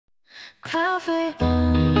Cafe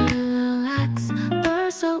on, relax,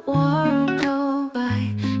 birds of war go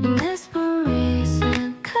by in this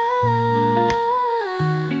Parisian cup.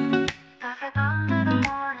 Perfect under the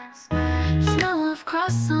morning sky. Smell of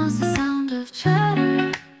croissants, the sound of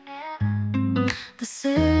chatter. The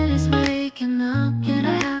city's waking up, yet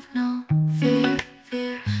I have no fear.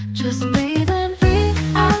 Just breathe and breathe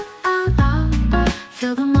out, out, out.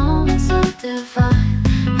 Feel the moment so divine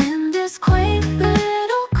in this quaint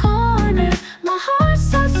little corner. My heart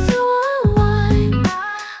starts to unwind,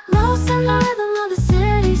 lost in the rhythm of the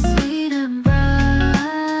city, sweet and bright.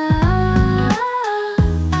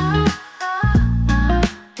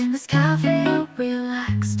 In this cafe, you'll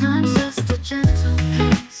relax. Time's just a gentle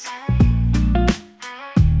pace.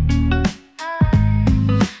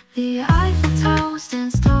 The Eiffel Tower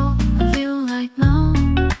stands tall, a view like no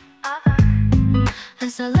other.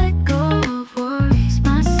 As I let go of worries,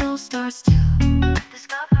 my soul starts to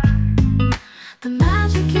discover the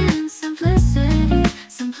magic in simplicity,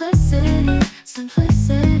 simplicity,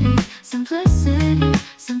 simplicity, simplicity,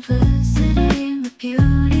 simplicity, and the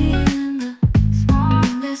beauty in the small.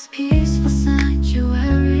 In this peaceful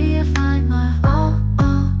sanctuary, I find my all.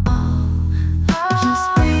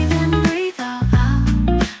 Just breathe in, breathe out,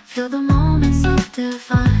 out. Feel the moment so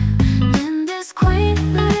divine in this quaint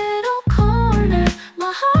little corner.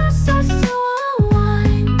 My heart starts to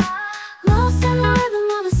unwind, lost in the rhythm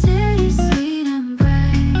of the city's sweet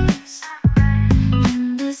embrace.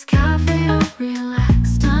 In this cafe, you'll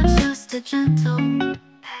relax. Time's just a gentle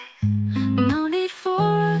pace. No need for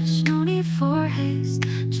rush, no need for haste.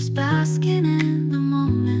 Just basking in the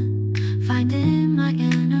moment, finding my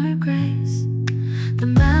inner grace. The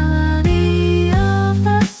melody of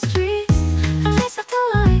the streets, a taste of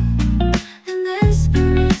delight in this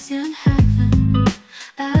Parisian heaven.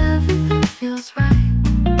 Everything feels right.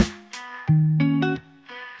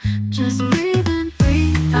 Just breathe in,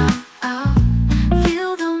 breathe out, out.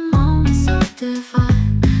 Feel the moment so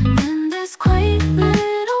divine in this quaint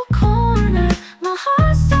little corner. My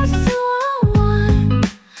heart starts to unwind,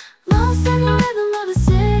 lost in the rhythm of the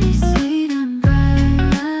city's sweet embrace.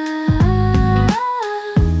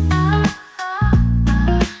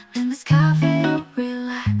 In this cafe, you'll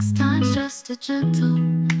relax. Time's just a gentle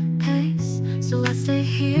pace. So let's stay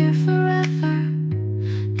here forever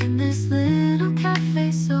in this little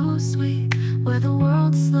cafe so sweet, where the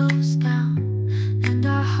world slows down and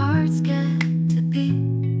our hearts get to beat.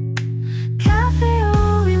 Cafe,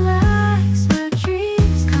 oh relax, where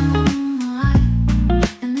dreams come alive.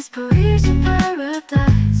 In this Parisian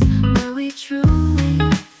paradise, where we truly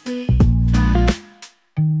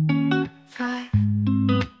thrive.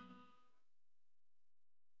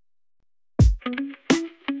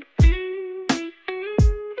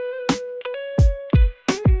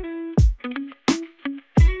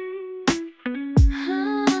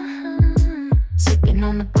 Sipping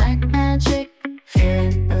on the black magic,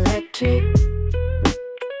 feeling electric.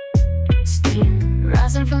 Steam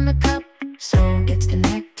rising from the cup, soul gets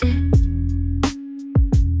connected.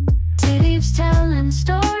 Tea leaves telling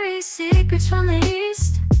stories, secrets from the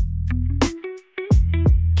east.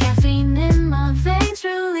 Caffeine in my veins,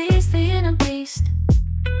 release the inner beast.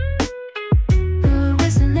 Brew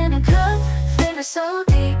whistling in a cup, flavor so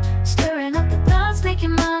deep, stirring up the thoughts,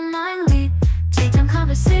 making my mind leap. Daytime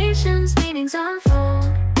conversations, meanings unfold.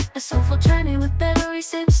 A soulful journey with berry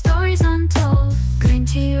sip, stories untold. Green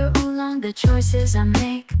tea or oolong, the choices I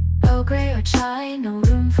make. Earl Grey or chai, no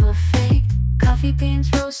room for fake. Coffee beans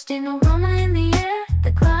roasting, aroma in the air.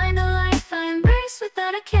 The grind of life I embrace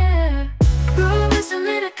without a care. Brew wisdom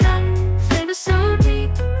in a cup, flavor so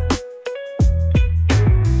deep,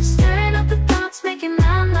 stirring up the thoughts, making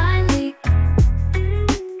my mind leap.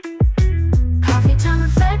 Coffee time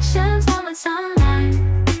reflections, moments unwind.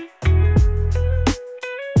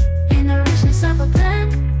 In the richness of a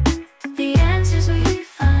blend, the answers we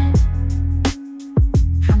find.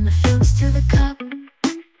 From the fields to the cup,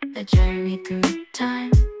 a journey through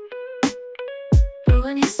time.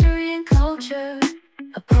 Brewing history and culture,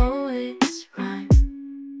 a poet's rhyme.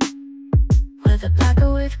 Whether black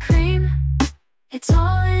or with cream, it's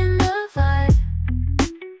all in the vibe.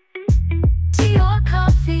 Tea or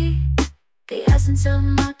coffee, the essence of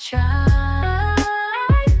my tribe.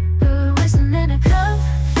 Brew wisdom in a cup,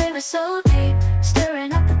 flavor so deep,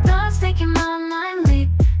 stirring up the thoughts, making my mind leap.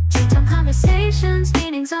 Daytime conversations,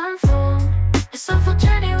 meanings unfold. A soulful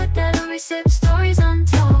journey with every sip, stories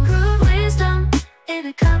untold. Brew wisdom in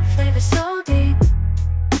a cup, flavor so deep,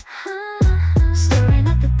 stirring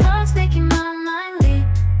up the thoughts, making my mind leap.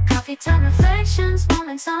 Coffee time reflections,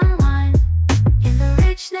 moments unwind. In the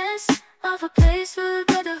richness of a place for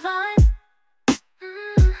the divine.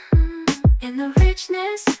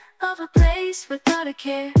 richness of a place without a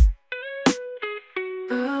care.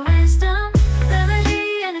 Brew wisdom,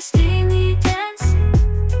 melody, and a steamy dance.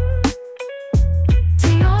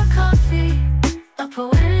 Tea or coffee, a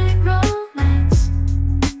poetic romance.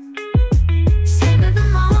 Savor the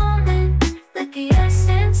moment, let the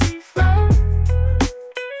essence flow.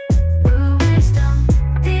 Brew wisdom,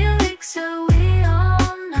 the elixir we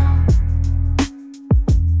all know.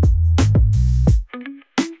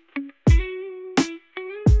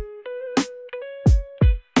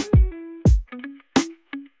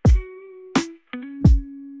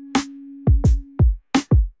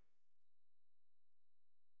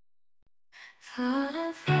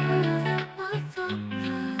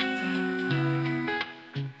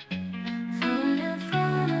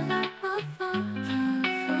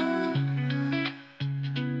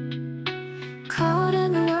 Caught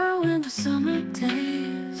in the whirlwind of summer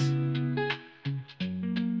days,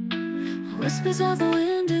 whispers of the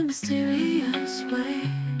wind in mysterious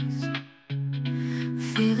ways.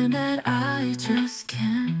 Feeling that I just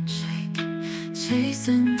can't shake,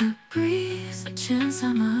 chasing the breeze, a chance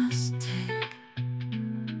I must take.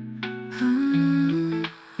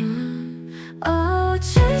 Oh,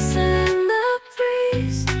 chasing the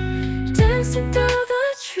breeze, dancing through the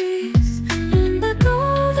trees in the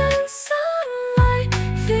golden sunlight,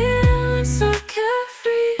 feeling so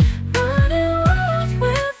carefree, running wild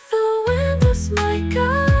with the wind as my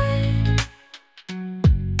guide.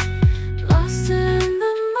 Lost in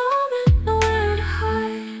the moment, nowhere to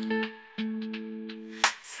hide.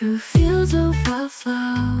 Through fields of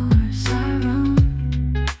wildflowers I roam,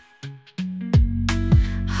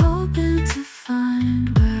 hoping to find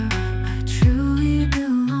where I truly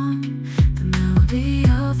belong. The melody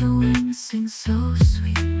of the wind sings so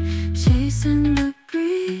sweet, chasing the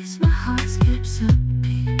breeze, my heart skips a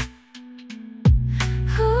beat.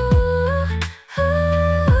 Ooh,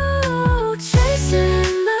 ooh,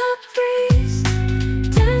 chasing the breeze,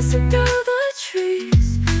 dancing through the trees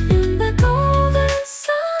in the golden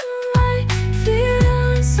sunlight,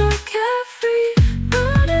 feeling so carefree,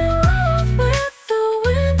 running wild with the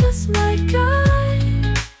wind as my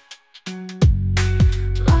guide.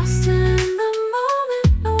 Lost in the moment,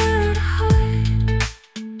 nowhere to hide.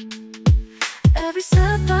 Every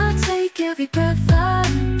step I take, every breath I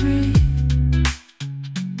breathe,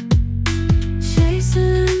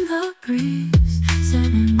 chasing the breeze,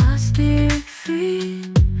 setting my spirit free.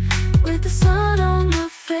 With the sun on my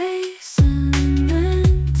face and the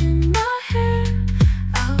wind in my hair,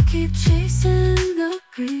 I'll keep chasing the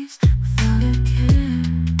breeze without a care.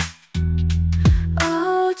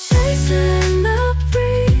 Oh, chasing the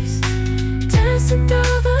breeze, dancing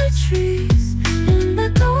through the trees in the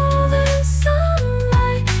golden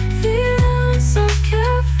sunlight, feeling so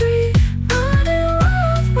carefree, running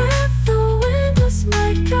wild with the wind as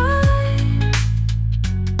my guide.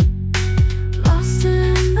 Lost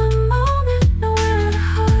in the moment, nowhere to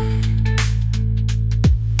hide.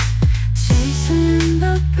 Chasing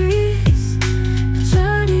the breeze, a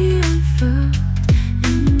journey unfurled.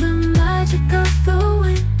 In the magic of the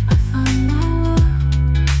wind, I find my world.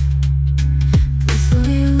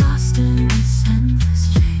 Blissfully lost in this endless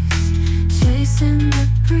chase, chasing the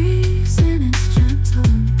breeze in its gentle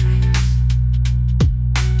embrace.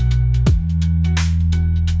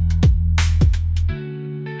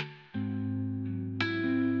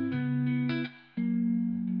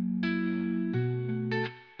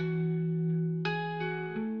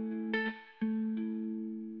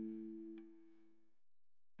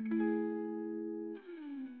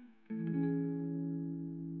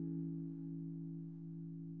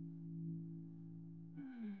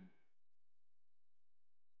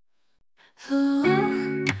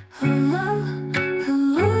 Ooh, ooh, ooh,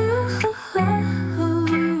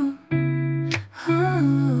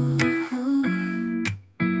 ooh.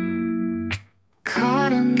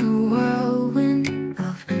 Caught in the whirlwind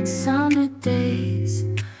of summer days,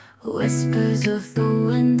 whispers of the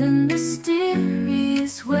wind in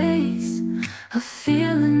mysterious ways. A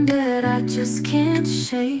feeling that I just can't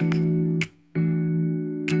shake,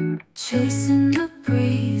 chasing the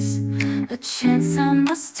breeze, a chance I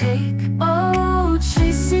must take. Oh,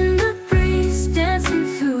 chasing the breeze, dancing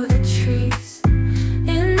through the trees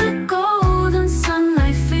in the golden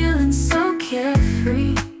sunlight, feeling so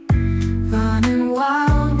carefree, running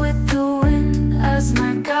wild with the wind as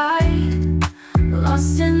my guide.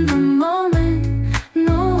 Lost in the moment,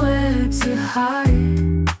 nowhere to hide.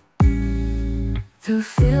 Through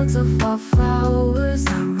fields of wildflowers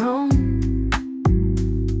I roam,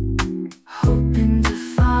 hoping to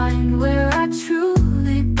find where I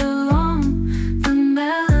truly belong. The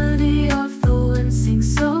melody of the wind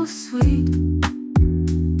sings so sweet,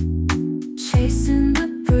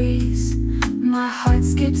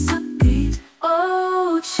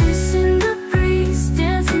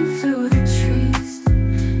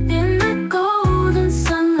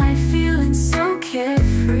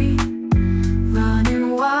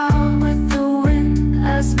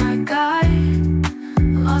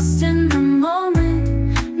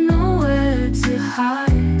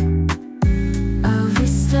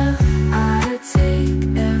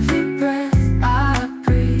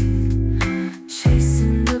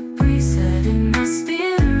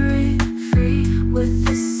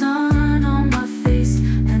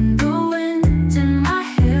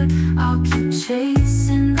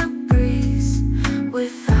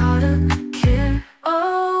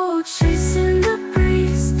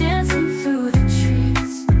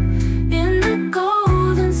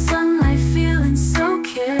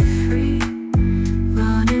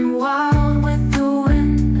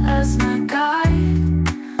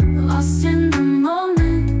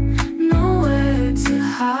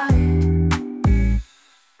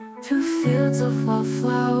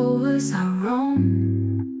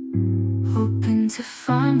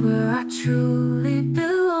 where I truly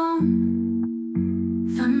belong.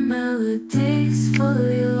 The melody's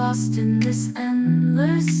fully lost in this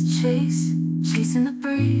endless chase, chasing the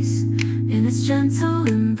breeze in its gentle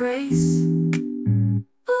embrace.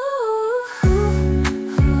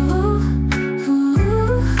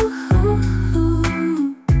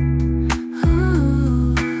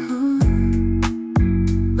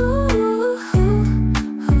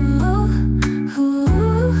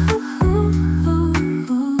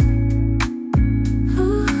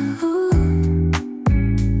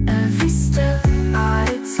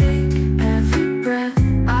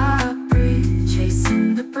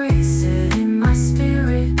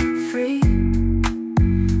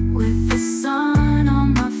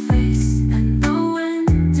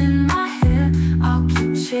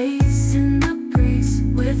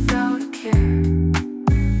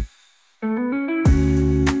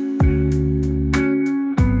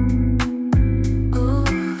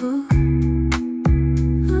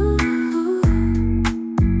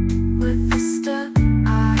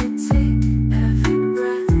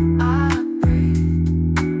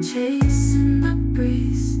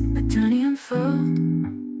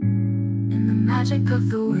 Magic of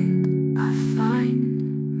the wind, I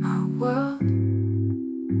find my world,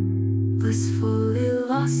 blissfully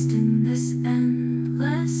lost in this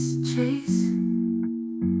endless chase,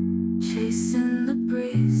 chasing the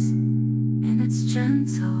breeze in its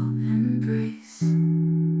gentle embrace.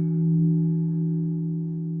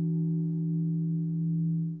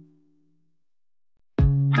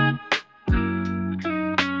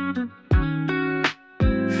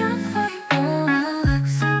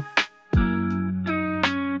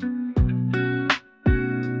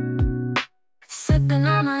 Sipping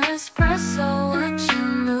on my espresso,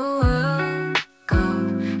 watching the world go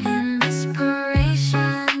in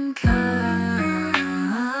inspiration curve.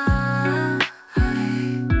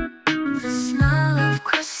 The smell of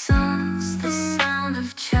croissants, the sound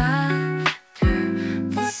of chatter.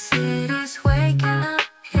 The city's waking up,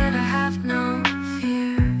 yet I have no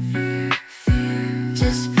fear, fear, fear.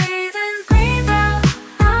 Just breathe in, breathe out.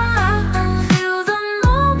 Feel the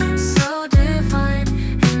moment so divine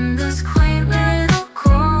in this quaint little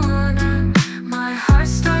corner. My heart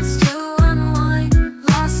starts to unwind,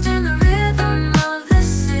 lost in the rhythm of the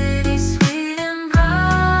city, sweet and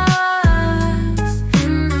bright.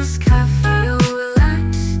 In this cafe, oh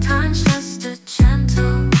relax, time's just a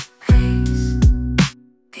gentle pace.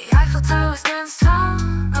 The Eiffel Tower stands tall,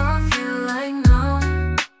 I feel like no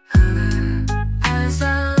other. As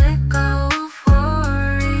I let go of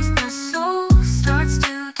worries, my soul starts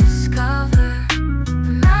to discover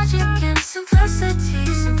the magic in simplicity,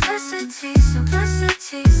 simplicity,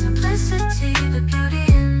 simplicity, simplicity. The beauty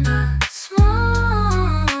in the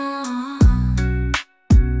small.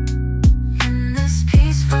 In this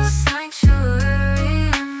peaceful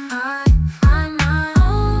sanctuary, I find my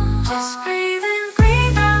own. Just breathe in,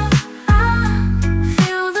 breathe out.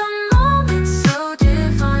 Feel the moment so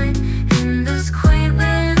divine in this quaint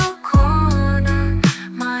little corner.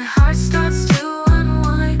 My heart starts to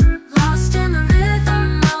unwind, lost in the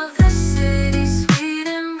rhythm of the city, sweet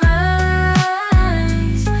embrace.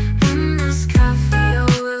 In this cafe, oh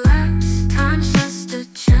relax, time's just a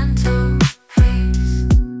gentle pace.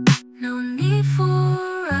 No need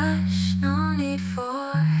for rush, no need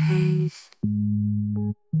for haste.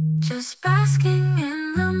 Just basking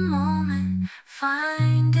in the moment,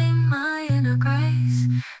 finding my inner grace.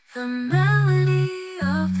 The melody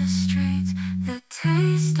of the streets, the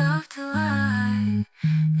taste of delight.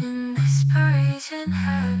 In this Parisian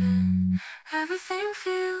heaven, everything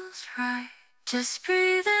feels right. Just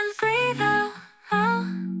breathe in, breathe out.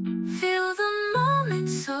 Feel the moment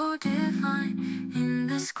so divine in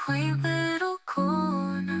this quaint little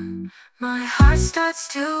corner. My heart starts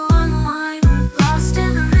to unwind, lost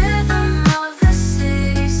in the rhythm of the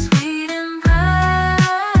city, sweet embrace.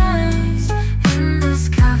 In this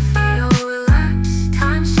cafe, oh relax,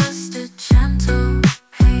 time's just a gentle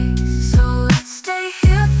pace. So let's stay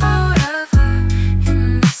here forever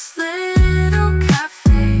in this little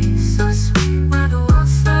cafe, so sweet, where the world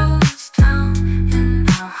slows down and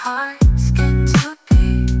our hearts get to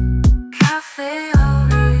beat. Cafe, oh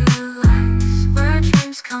relax, where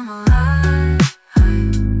dreams come alive.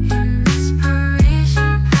 In this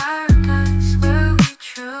Parisian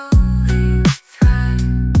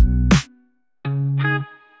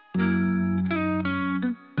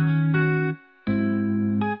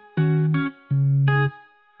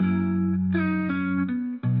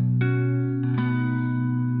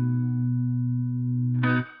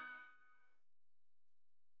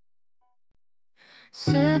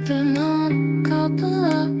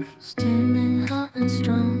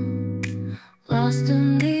lost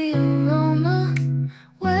in the aroma.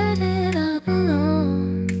 Where did I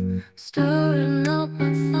belong? Stirring up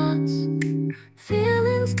my thoughts,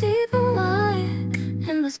 feelings deep and wide.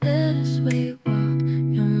 In this bittersweet world,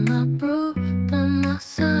 you're my brew by my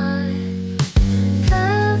side.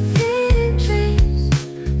 Caffeine dreams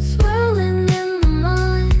swirling in my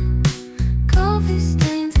mind. Coffee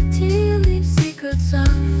stains and tea leaf secrets I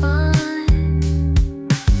find.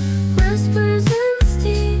 Whispers in the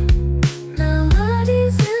steam,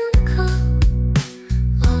 melodies in the cup.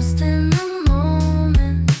 Lost in the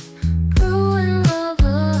moment, brewing love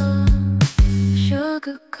up.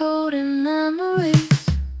 Sugar-coated memories,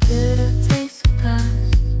 bitter taste of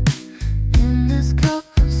past. In this cup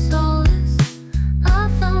of solace, I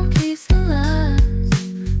found peace at last.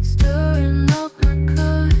 Stirring up my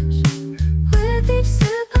courage with each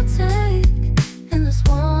sip I take. In this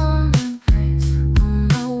warm embrace, all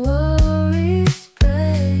my worries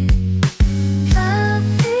break.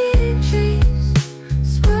 Caffeine dreams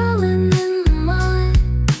swirling in my mind.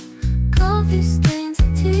 Coffee stains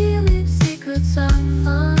and tea leaf secrets I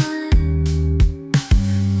find.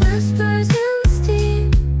 Whispers in the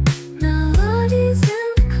steam, melodies in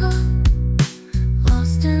the cup.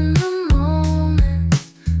 Lost in the moment,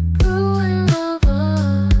 brewing love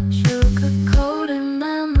up. Sugar-coated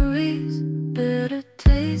memories, bitter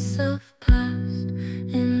tastes of past.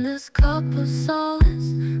 In this cup of solace,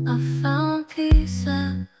 I found peace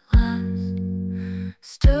at last.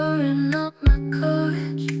 Stirring up my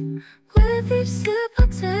courage with each sip I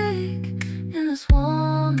take. In this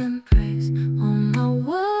warm embrace, all my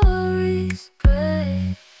worries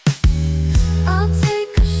break. I'll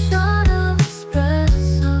take a shot of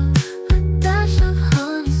espresso, a dash of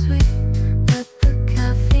honey sweet. Let the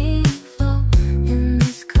caffeine flow in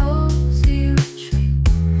this cozy retreat.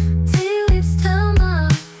 Tea leaves tell my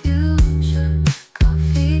future,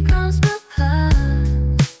 coffee grounds my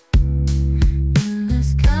past. In this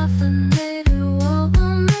caffeinated world,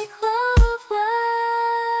 we'll make love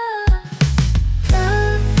last.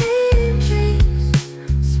 Caffeine dreams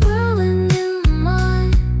swirling in my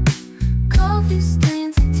mind. Coffee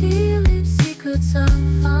stains and tea leaf secrets I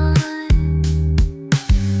find.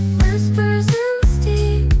 Whispers in the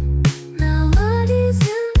steam, melodies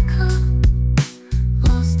in the cup.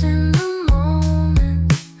 Lost in the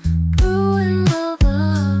moment, brewing love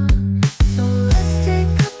up. So let's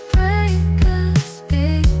take a break,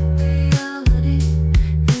 escape reality.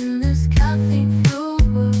 In this caffeine-fueled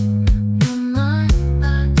world, you're my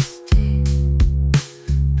iced tea.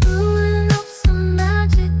 Brewing up some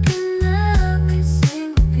magic in every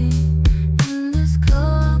single beat. In this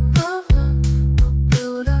cup of love, I'll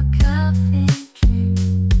build a caffeine dream.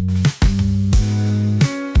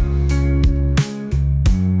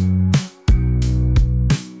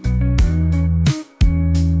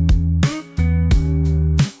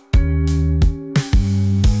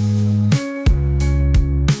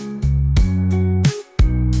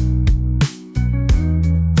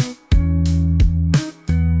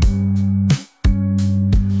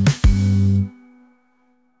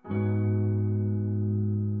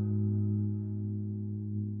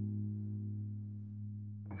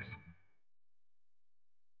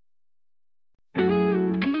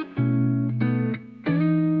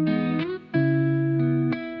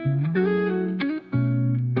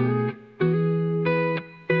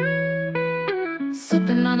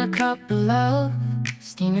 Sipping on a cup of love,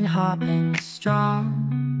 steaming hot and strong.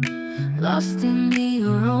 Lost in the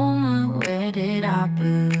aroma, where did I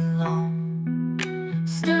belong?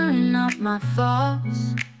 Stirring up my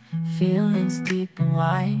thoughts, feelings deep and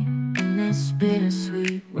wide. In this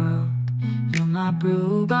bittersweet world, you're my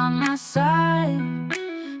brew by my side.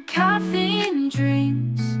 Caffeine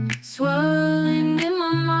dreams swirling in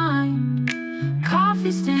my mind.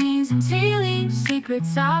 Coffee stains and tea leaf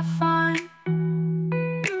secrets I find.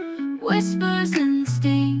 Whispers in the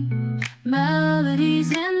steam,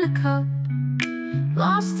 melodies in the cup.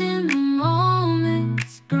 Lost in the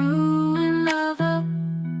moments, brewing love up.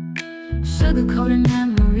 Sugar-coated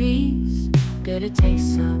memories, bitter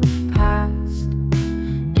tastes of the past.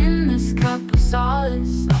 In this cup of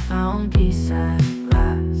solace, I found peace at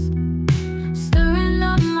last. Stirring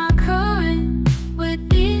up my courage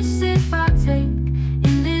with each sip I take.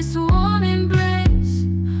 In this warm embrace,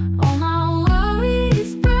 all my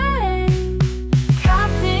worries break.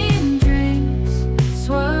 Caffeine dreams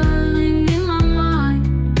swirling in my mind.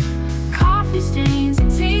 Coffee stains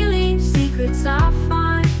and tea leaf secrets I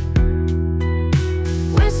find.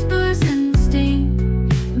 Whispers in the steam,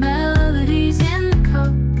 melodies in the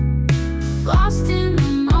cup. Lost in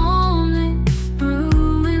the moment,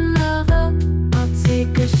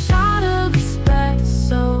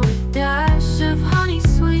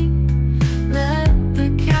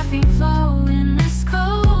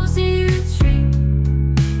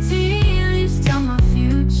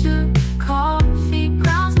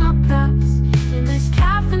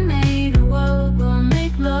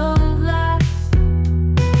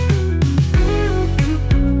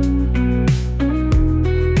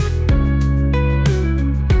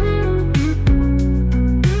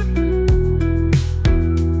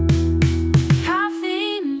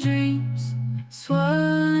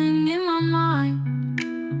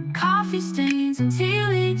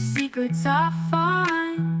 streets I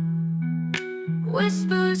find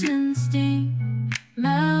whispers in the steam,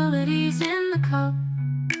 melodies in the cup,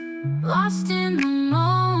 lost in the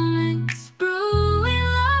moments, brewing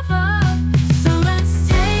love up. So let's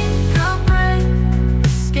take a break,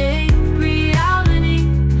 escape reality.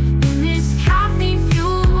 In this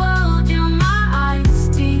caffeine-fueled world, you're my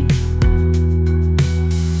iced tea,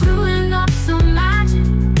 brewing up some magic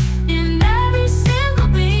in every single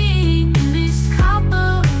beat. In this cup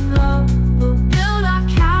of love, we'll build our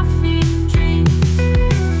caffeine dream.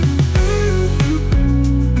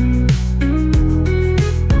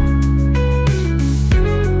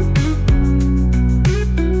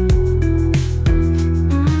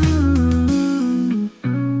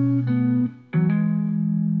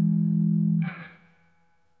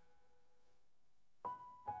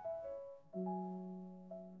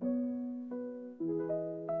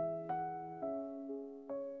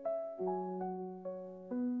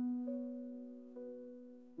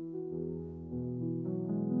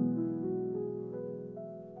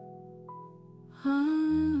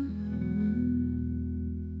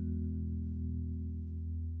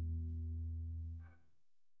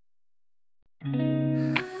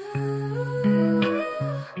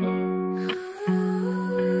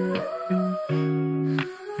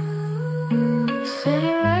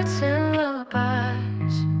 City lights and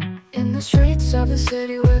lullabies in the streets of the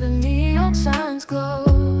city where the neon signs glow.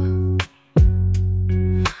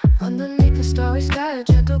 Underneath the starry sky, a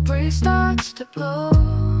gentle breeze starts to blow.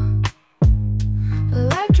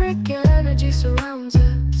 Electric energy surrounds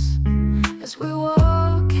us as we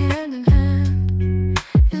walk hand in hand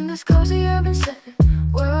in this cozy urban setting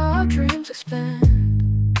where our dreams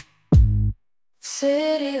expand.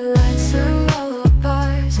 City lights and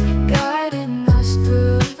lullabies guiding us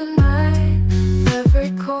through the night.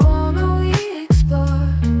 Every corner we explore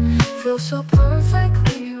feels so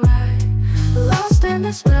perfectly right. Lost in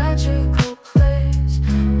this magical place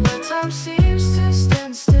where time seems to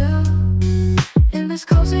stand still. In this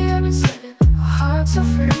cozy urban setting, our hearts are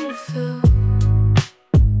free to feel.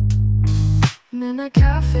 Midnight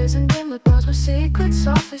cafes and dimlit bars where secrets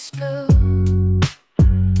softly spill.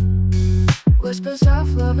 Whispers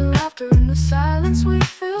of love and laughter in the silence we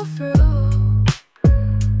feel through.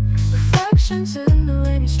 Reflections in the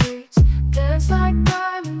rainy streets dance like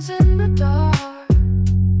diamonds in the dark.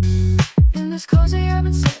 In this cozy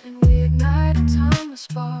urban setting, we ignite a timeless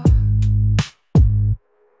spark.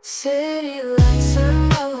 City lights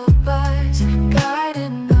and lullabies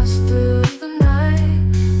guiding us through the night.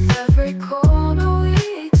 Every corner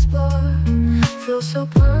we explore feels so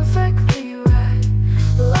perfectly right.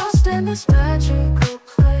 Lost in this magical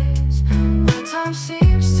place where time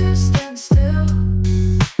seems to stand still.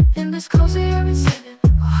 In this cozy urban setting,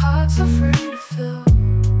 our hearts are free to feel.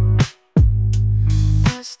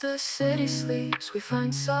 As the city sleeps, we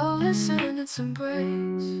find solace in its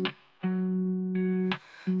embrace.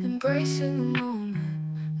 Embracing the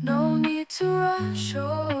moment, no need to rush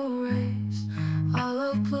or race. Our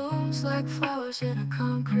love blooms like flowers in a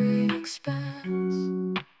concrete expanse.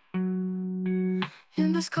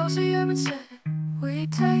 In this cozy urban setting, we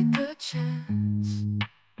take a chance.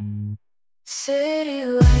 City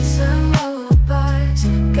lights and lullabies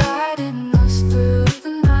guiding us through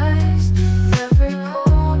the night. Every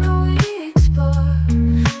corner we explore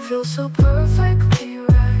feels so perfectly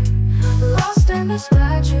right. Lost in this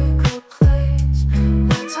magical place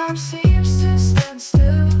where time seems to stand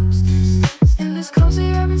still. In this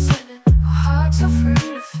cozy urban setting, our hearts are free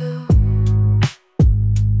to feel.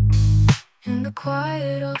 In the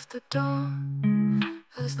quiet of the dawn,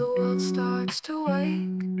 as the world starts to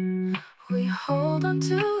wake, we hold on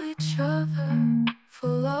to each other for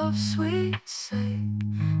love's sweet sake.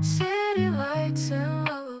 City lights and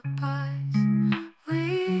lullabies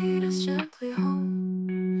lead us gently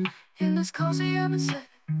home. In this cozy urban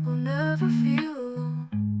setting, we'll never feel alone.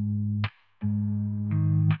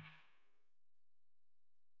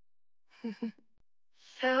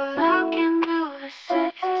 So walk into the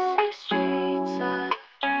city streets of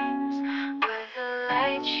dreams where the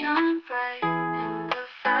lights shine bright and the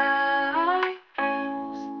fire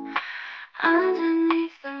beams.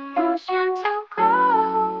 Underneath the moon's gentle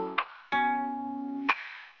glow,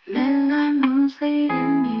 midnight moons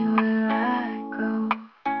leading me where I go.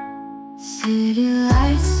 City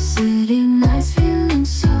nights feeling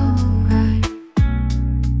so right.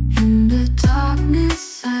 In the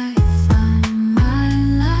darkness I find my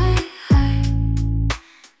light.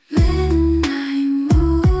 Midnight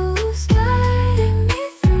moves guiding me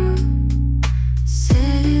through.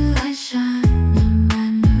 City lights shining my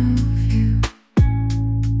new view.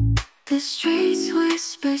 The streets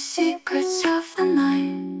whisper secrets of the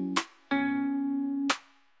night.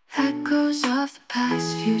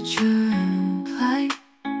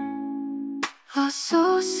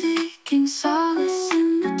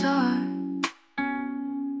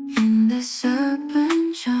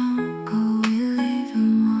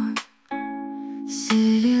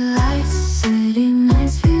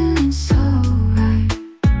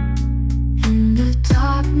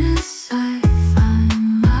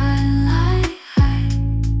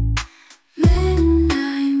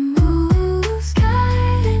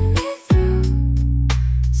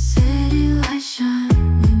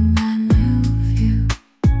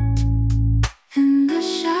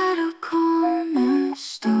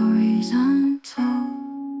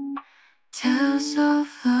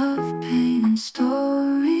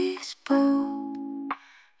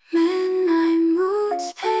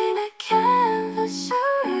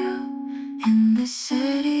 this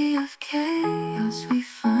city of chaos, we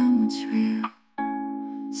find what's real.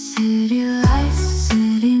 City lights,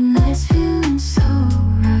 city nights, feeling so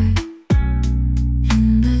right.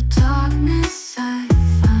 In the darkness, I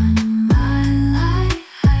find my light.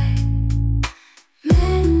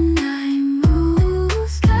 Midnight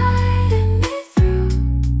moves guiding me through.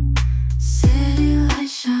 City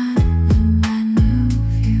lights shine in my new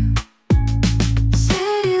view.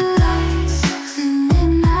 City lights and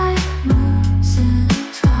midnight moves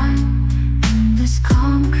intertwine. In this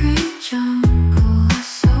concrete jungle, our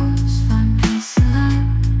souls find peace alive.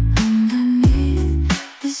 Underneath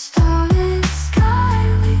this starlit sky,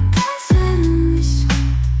 we dance and we swim.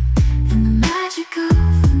 In the magic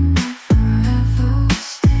of the night, forever we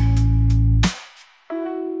stay.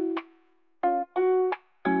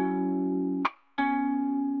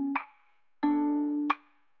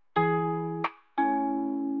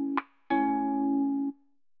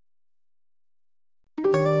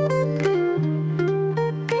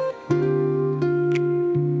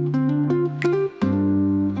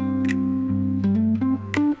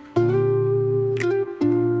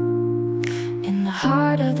 In the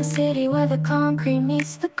heart of the city where the concrete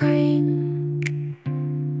meets the green,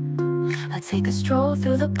 I take a stroll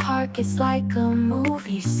through the park, it's like a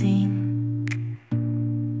movie scene.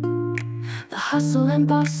 The hustle and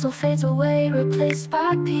bustle fades away, replaced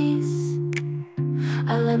by peace.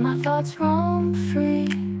 I let my thoughts roam free,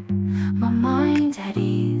 my mind at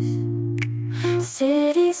ease.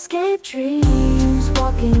 Cityscape dreams,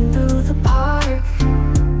 walking through the park,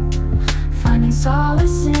 finding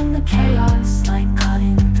solace in the chaos, like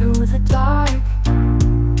cutting through the dark.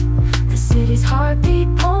 The city's heartbeat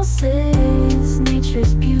pulses,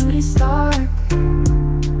 nature's beauty stark.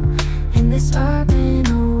 In this urban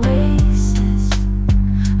oasis,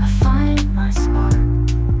 I find my spark.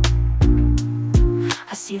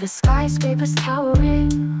 I see the skyscrapers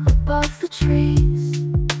towering above the trees,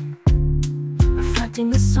 reflecting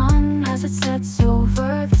the sun as it sets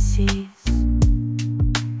over the seas.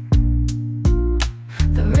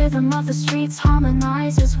 The rhythm of the streets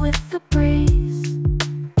harmonizes with the breeze.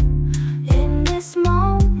 In this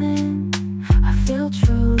moment, I feel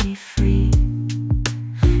truly free.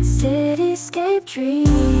 Cityscape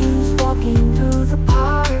dreams, walking through the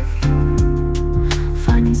park,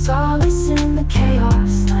 finding solace in the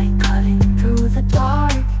chaos, like cutting through the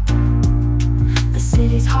dark. The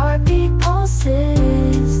city's heartbeat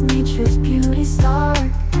pulses, nature's beauty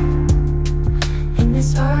stark. In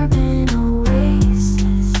this urban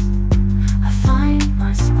oasis, I find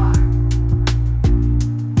my spark.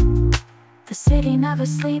 The city never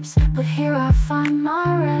sleeps, but here I find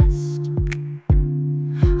my rest.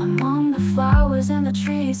 Among the flowers and the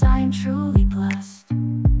trees, I am truly blessed.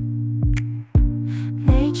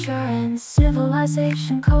 Nature and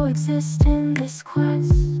civilization coexist in this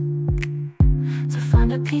quest to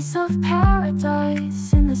find a piece of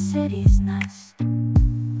paradise in the city's nest.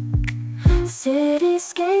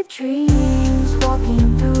 Cityscape dreams,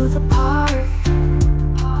 walking through the park,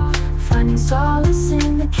 finding solace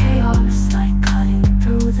in the chaos, like cutting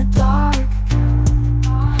through the dark.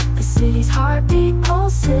 The city's heartbeat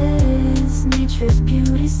pulses, nature's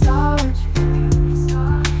beauty stark.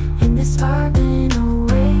 In this urban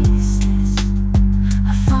oasis,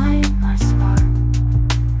 I find my spark.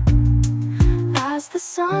 As the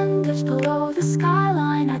sun dips below the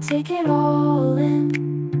skyline, I take it all in.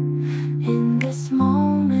 In this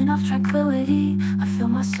moment of tranquility, I feel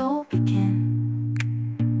my soul begin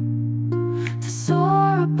to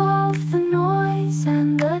soar above the noise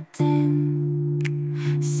and the din.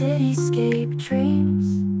 Cityscape dreams,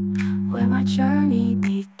 where my journey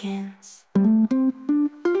begins.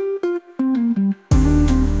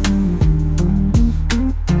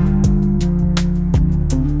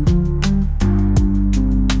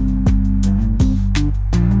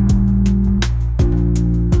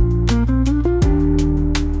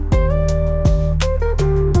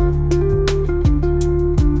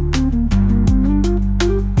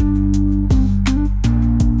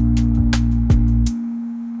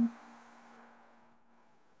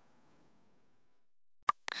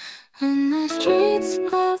 In the streets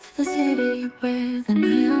of the city where the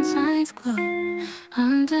neon signs glow,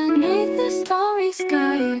 underneath the starry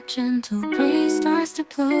sky, a gentle breeze starts to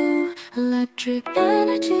blow. Electric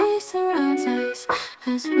energy surrounds us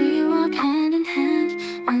as we walk hand in hand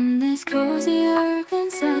in this cozy urban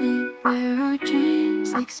setting where our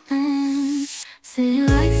dreams expand. City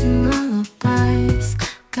lights and lullabies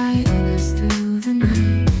guiding us through the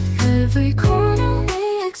night. Every corner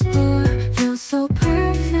we explore feels so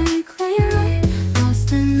perfectly right.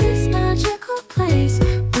 Lost in this magical place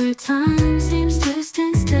where time seems to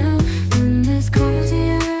stand still. In this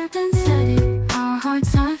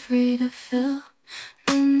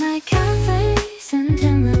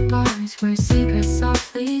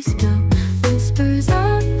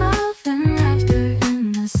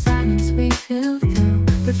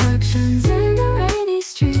Reflections in the rainy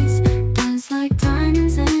streets dance like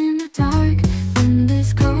diamonds in the dark. In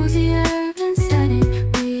this cozy urban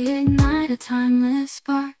setting, we ignite a timeless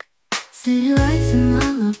spark. City lights and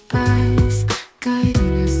lullabies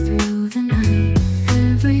guiding us through the night.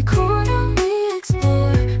 Every corner we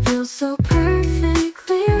explore feels so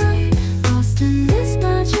perfectly right. Lost in this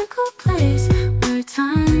magical place where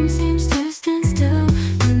time seems to stand still.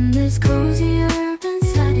 In this cozy urban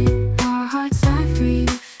setting, our hearts are free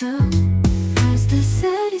to fill. As the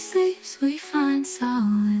city sleeps, we find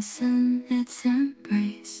solace in its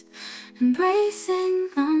embrace. Embracing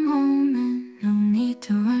the moment, no need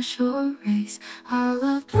to rush or race. Our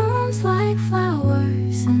love blooms like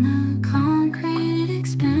flowers in a concrete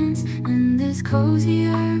expanse. In this cozy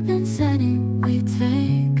urban setting, we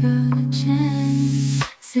take a chance.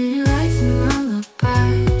 City lights and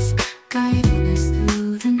lullabies guiding us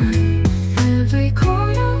through the night. Every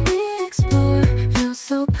corner we explore feels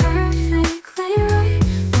so perfectly right.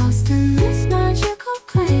 Lost in this magical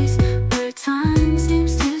place where time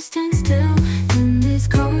seems to stand still. In this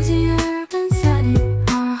cozy urban setting,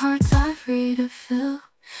 our hearts are free to fill.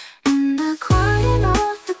 In the quiet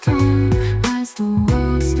of the dawn, as the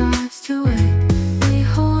world starts to wake, we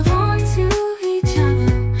hold on to each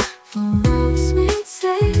other, full of sweet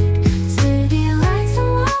sake. City lights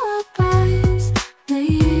and lullabies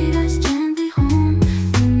lead us gently home.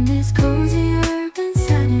 In this cozy urban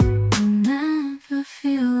setting, we'll never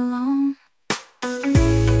feel alone.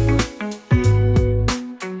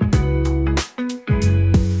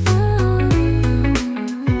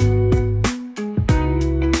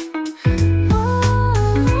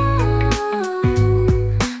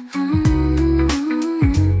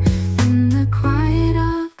 In the quiet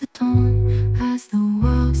of the dawn, as the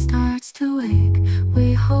world starts to wake,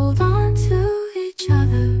 we hold on to each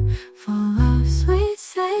other, full of sweet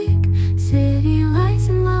sake. City lights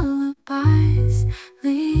and lullabies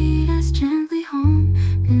lead us gently home.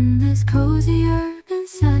 In this cozy urban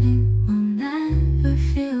setting, we'll never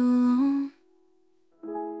feel alone.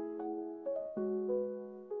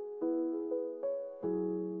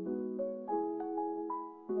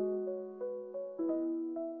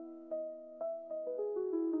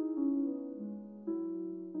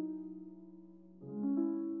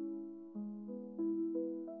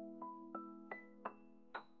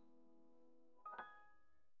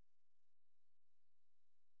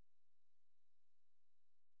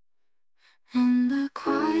 In the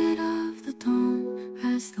quiet of the dawn,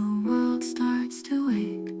 as the world starts to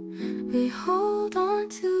wake, we hold on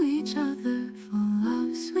to each other, full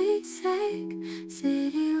of sweet sake.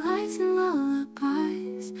 City lights and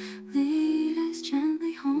lullabies lead us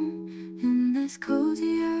gently home. In this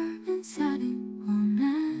cozy urban setting, we'll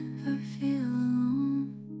never feel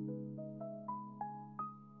alone.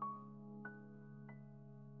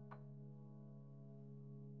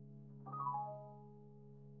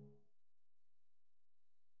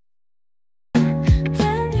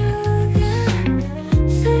 Then you again,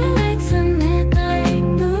 city lights and midnight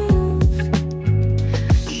moves.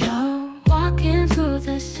 You're walking through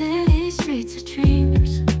the city streets of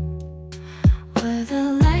dreams, where the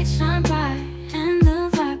lights shine bright and the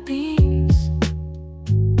vibe beams.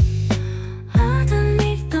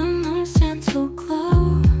 Underneath the moon's gentle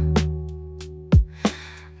glow,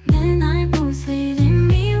 midnight moves leading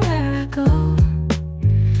me where I go.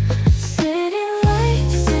 City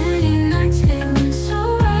nights feeling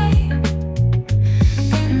so right.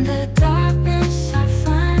 In the darkness I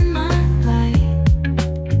find my light.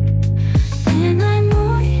 Midnight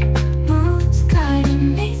moves guiding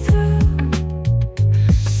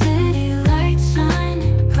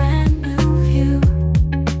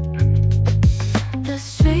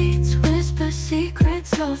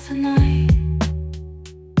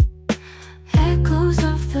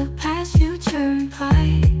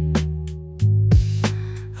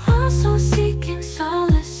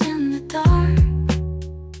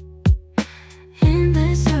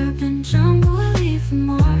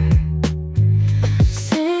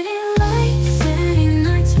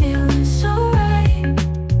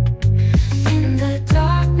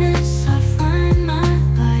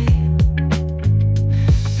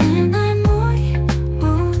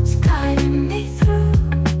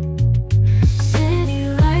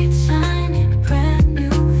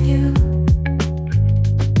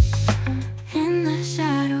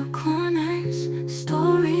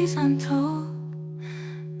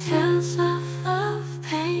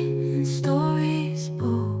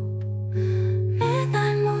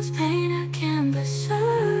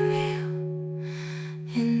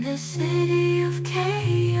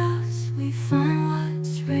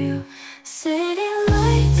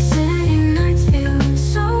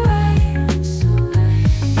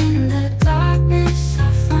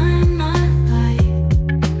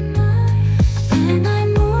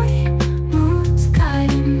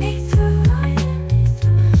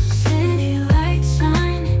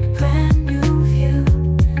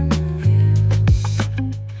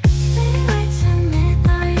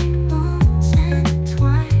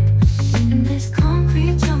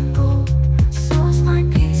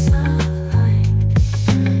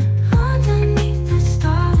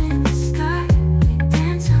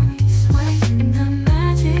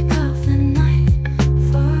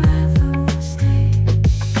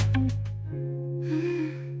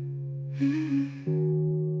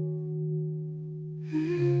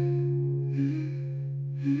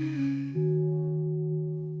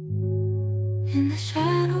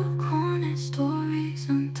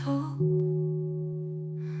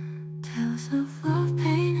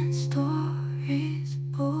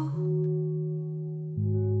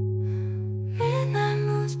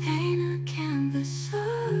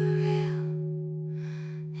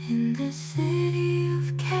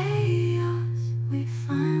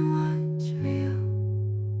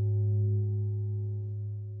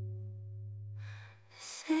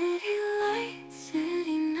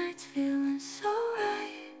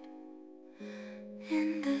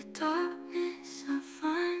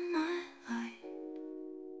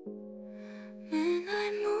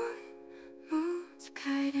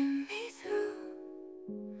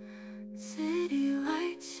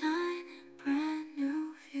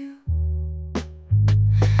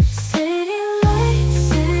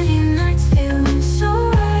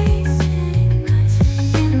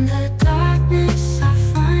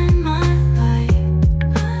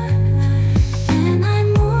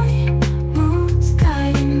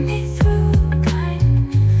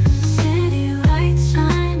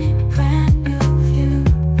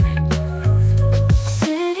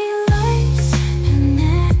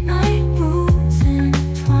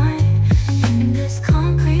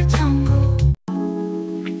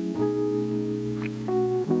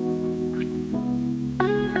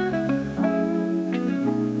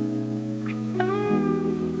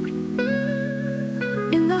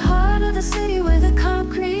of the city where the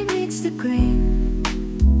concrete meets the green.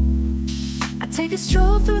 I take a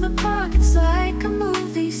stroll through the park, it's like a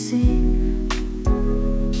movie scene.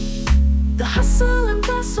 The hustle and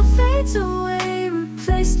bustle fades away,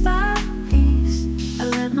 replaced by peace. I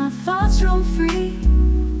let my thoughts roam free,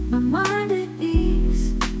 my mind at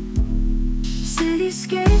ease.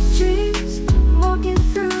 Cityscape dreams, walking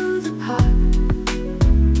through the park,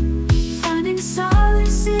 finding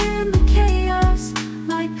solace in the chaos,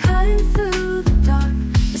 like cutting through the dark.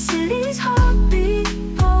 The city's heartbeat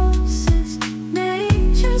pulses,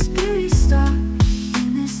 nature's beauty star.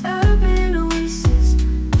 In this urban oasis,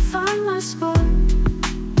 I find my spot.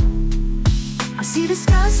 I see the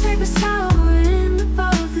skyscrapers towering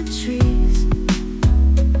above the trees,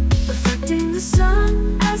 reflecting the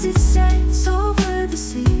sun as it sets over the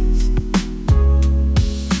seas.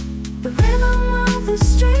 The rhythm of the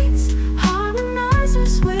streets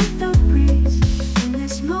harmonizes with the breeze. In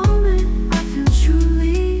this moment, I feel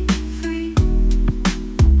truly free.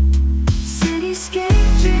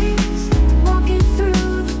 Cityscape dreams, walking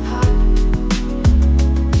through the park,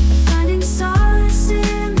 finding solace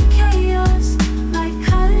in the chaos, like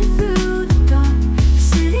cutting through the dark. The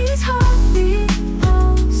city's heartbeat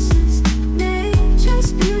pulses,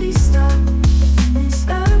 nature's beauty star. In this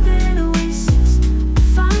urban oasis, I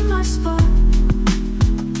find my spot.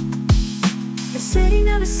 The city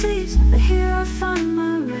never sleeps, but here I find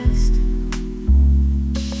my rest.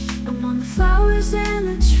 Among the flowers and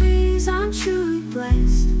the trees, I'm truly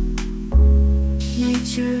blessed.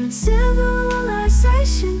 Nature and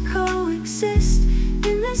civilization coexist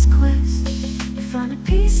in this quest. You find a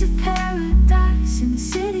piece of paradise in the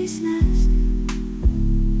city's nest.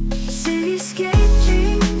 Cityscape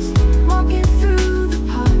dreams, walking through the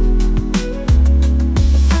park,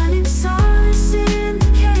 finding solace in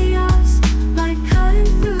the chaos, like cutting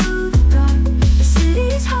through the dark. The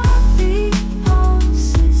city's heartbeat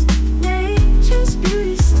pulses, nature's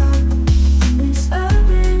beauty star. In this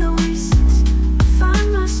urban oasis, I find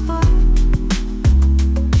my spot.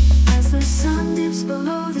 As the sun dips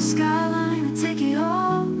below the skyline, I take it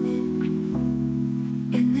all in.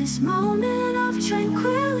 In this moment of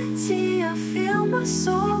tranquility, I feel my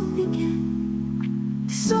soul begin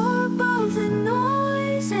to soar above the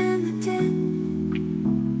noise and the din.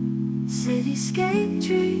 Cityscape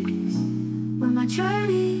dreams, where my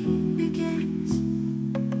journey begins.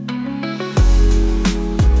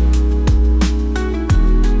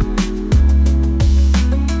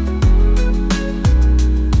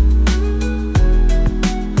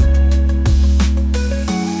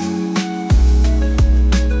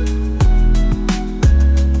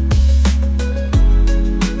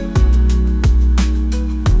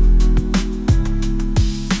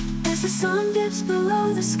 As the sun dips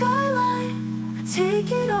below the skyline, I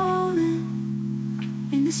take it all in.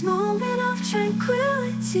 In this moment of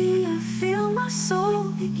tranquility, I feel my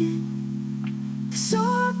soul begin to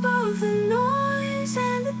soar above the noise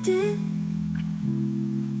and the din.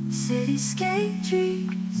 Cityscape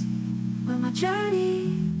dreams, where my journey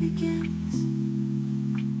begins.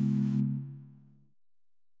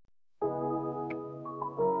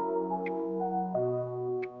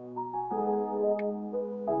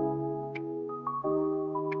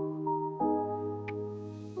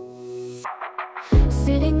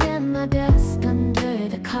 Sitting at my desk under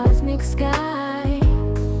the cosmic sky,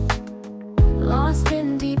 lost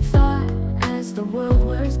in deep thought as the world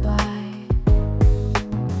whirs by.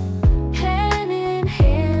 Hand in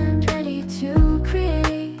hand, ready to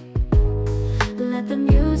create. Let the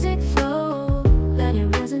music flow, let it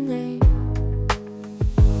resonate.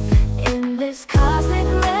 In this cosmic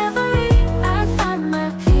reverie, I find my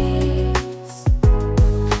peace.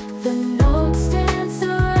 The notes dance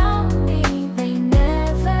around me, they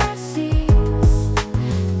never cease,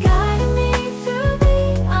 guiding me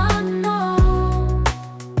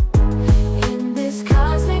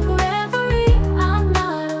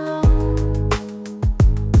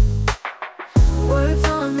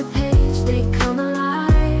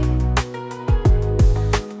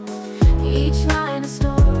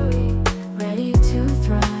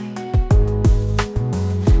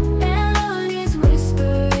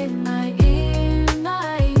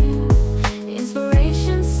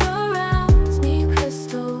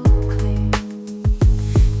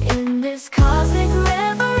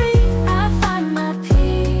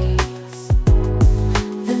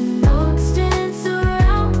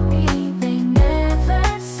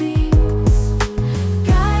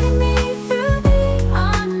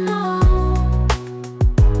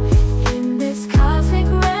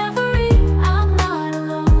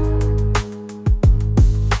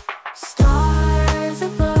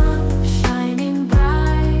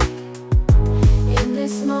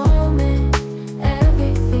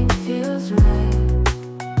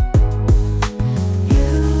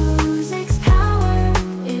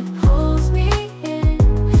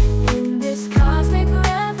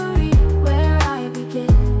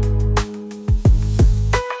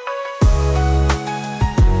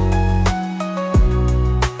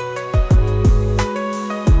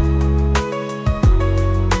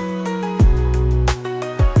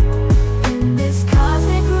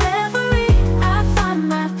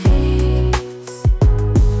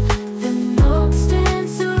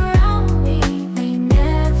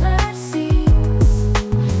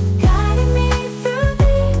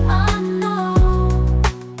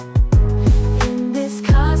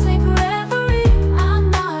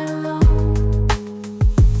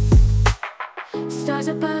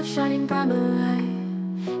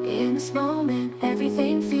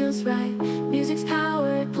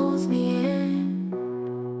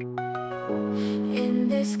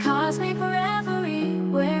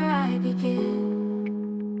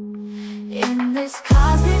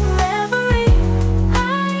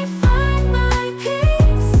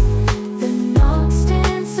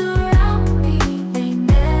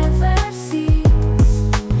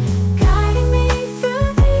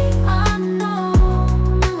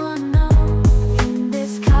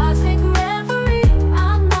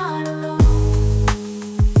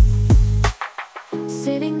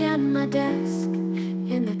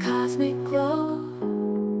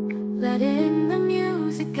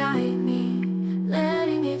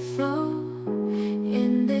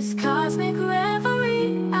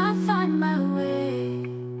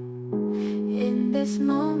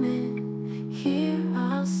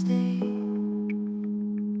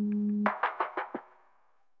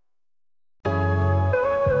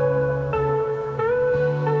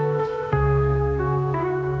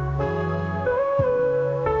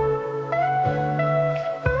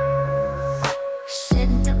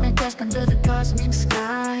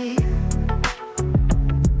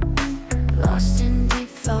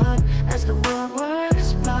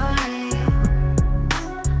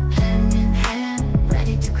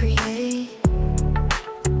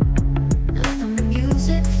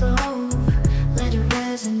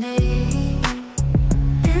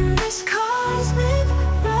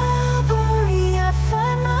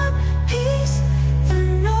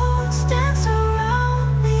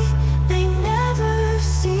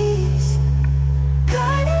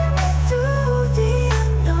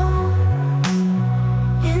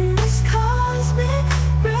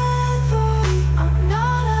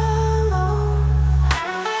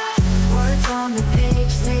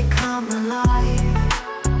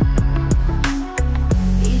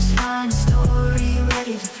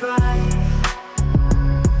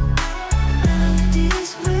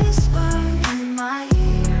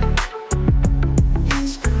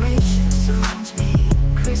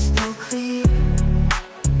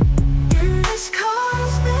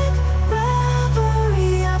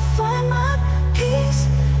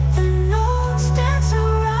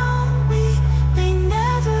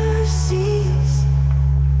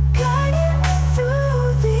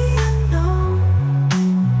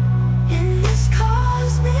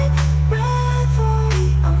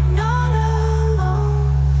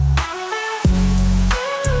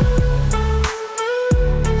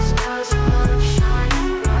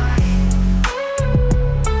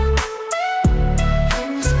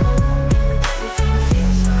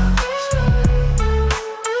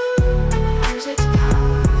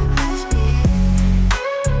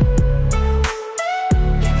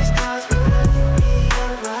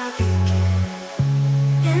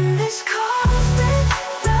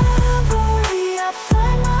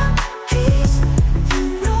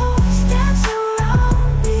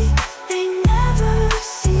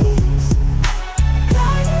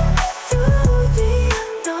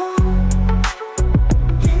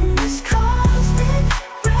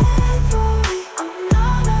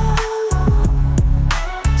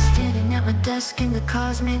bask in the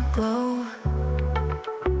cosmic glow,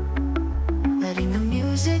 letting the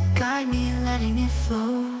music guide me, letting it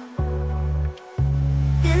flow.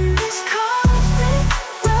 In this cosmic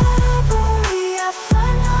revelry, I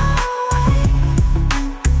find my way.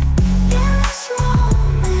 In this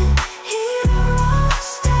moment, here I'll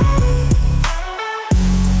stay.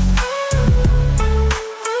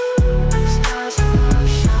 Stars above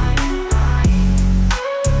shining bright.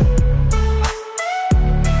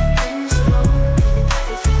 In this moment,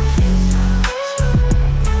 everything feels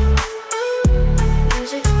right.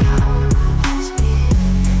 Music's power holds me in.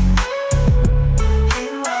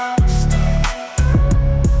 Here I'll stay.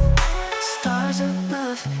 Stars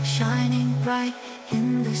above shining bright.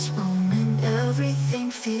 In this moment, everything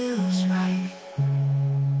feels right.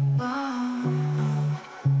 Oh,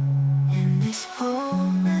 in this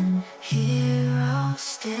moment, here I'll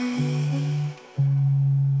stay.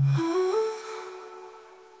 Oh.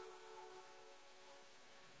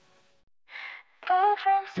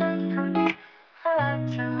 Daydream symphony,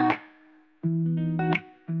 electro.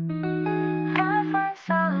 I find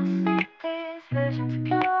solace, these visions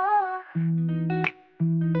pure.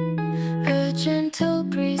 A gentle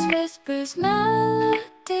breeze whispers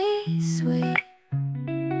melody, sweet,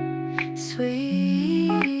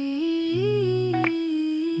 sweet,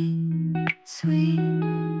 sweet,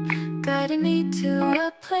 guiding me to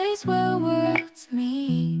a place where worlds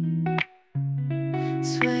meet.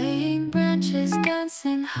 Swaying branches dance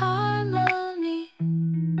in harmony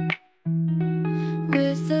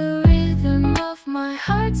with the rhythm of my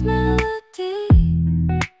heart's melody.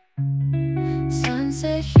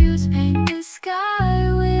 Sunset hues paint the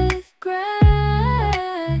sky with grace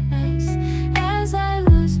as I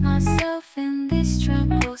lose myself in this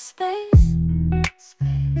tranquil space.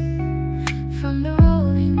 From the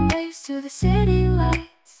rolling waves to the city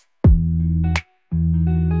lights,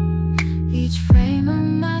 each frame a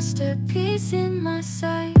masterpiece in my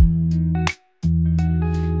sight.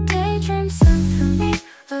 Daydream symphony,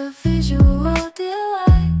 a visual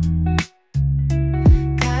delight,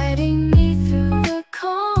 guiding me through the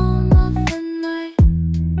calm of the night.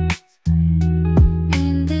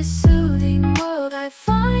 In this soothing world I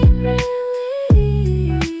find release,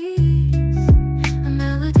 a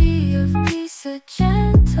melody of peace, a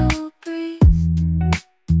gentle breeze.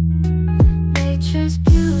 Nature's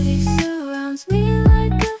beauty surrounds me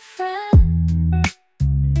like a friend.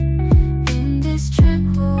 In this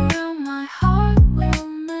tranquil realm my heart will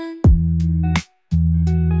mend.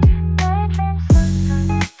 Daydream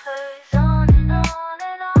symphony plays on and on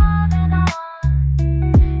and on and on.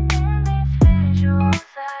 In these visuals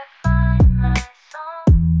I find my song,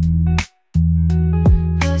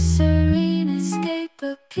 a serene escape, a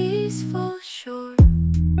peaceful shore.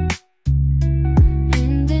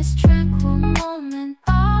 In this tranquil moment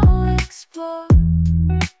I'll explore.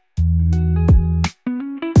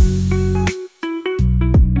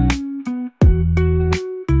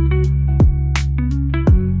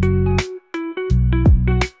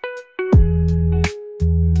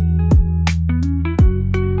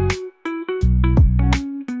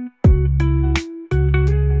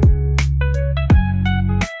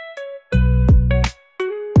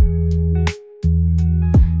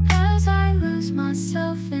 As I lose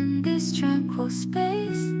myself in this tranquil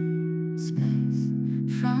space,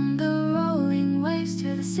 from the rolling waves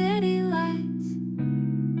to the city lights,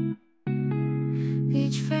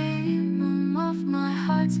 each frame of my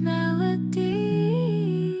heart's melody.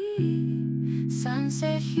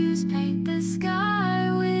 Sunset hues paint the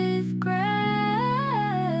sky with grace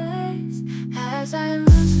as I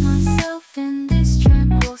lose myself in this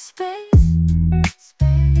tranquil space.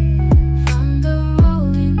 From the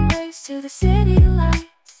rolling waves to the city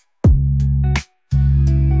lights,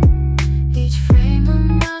 each frame a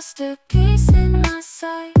masterpiece in my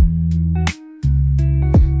sight.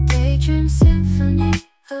 Daydream symphony,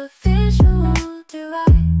 a visual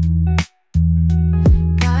delight,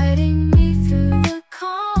 guiding me through the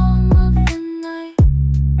calm of the night.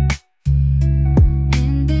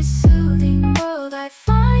 In this soothing world I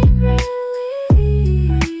find release,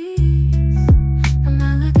 a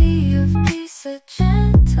melody of peace, a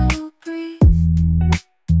gentle breeze.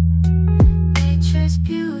 Nature's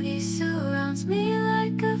beauty surrounds me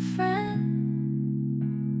like a friend.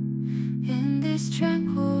 In this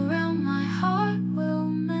tranquil realm my heart will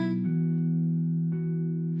mend.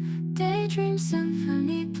 Daydream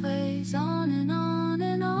symphony plays on and on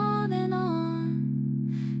and on and on.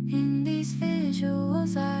 In these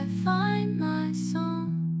visuals I find my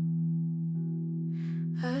song,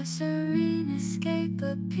 a serene escape,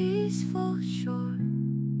 a peaceful shore.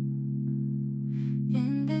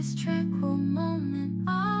 In this tranquil moment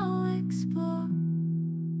I'll explore.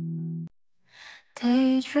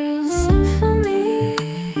 Daydream symphony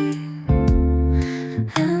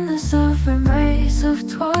in the soft embrace of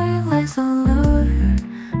twilight's allure.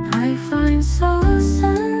 I find solace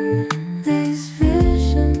in these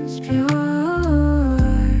visions pure.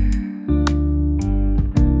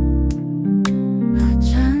 A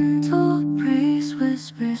gentle breeze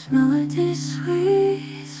whispers melodies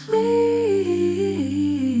sweet, sweet,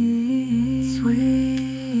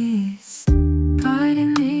 sweet,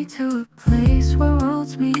 guiding me to a place where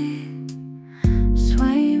worlds meet.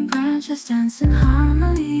 Swaying branches dance in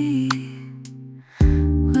harmony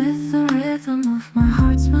with the rhythm of my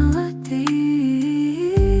heart's melody.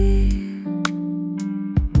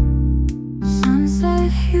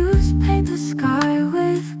 Sunset hues paint the sky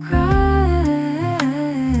with grace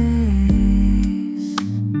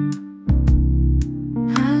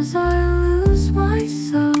as I lose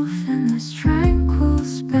myself in this tranquil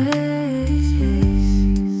space.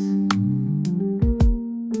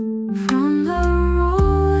 From the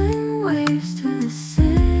rolling waves to the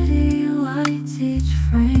city lights, each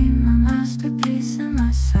frame a masterpiece in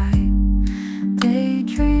my sight.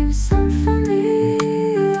 Daydream symphony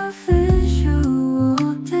of visual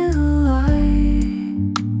delight,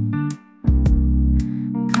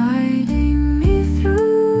 guiding me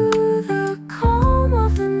through the calm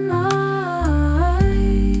of the night.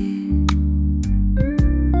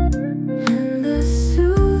 In this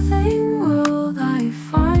soothing world I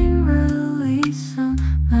find release, a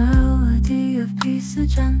melody of peace, a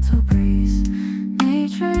gentle breeze.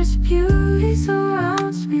 Nature's beauty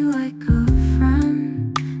surrounds me like a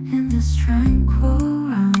friend in this tranquil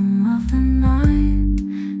realm of the night.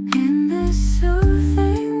 In this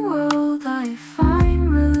soothing world I find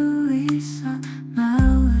release, a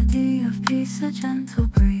melody of peace, a gentle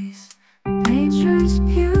breeze. Nature's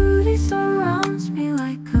beauty surrounds me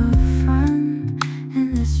like a friend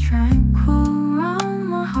in this tranquil realm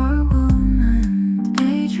my heart will mend.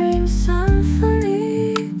 Daydream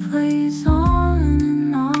symphony plays on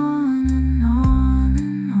and on and on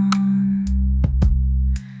and on.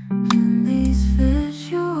 In these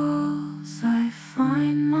visuals I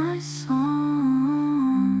find my song,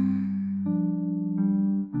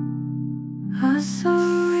 a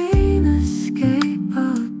serene escape,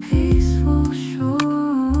 a peaceful shore.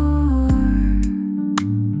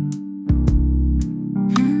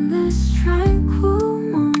 In this tranquil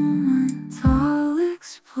moment I'll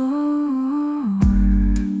explore.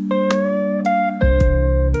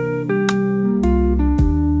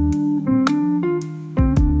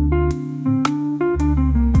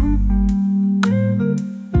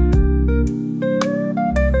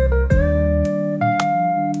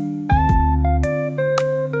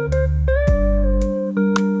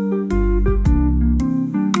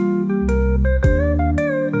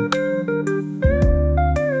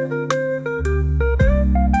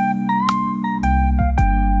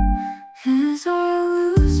 As I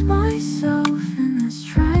lose myself in this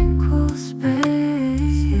tranquil space,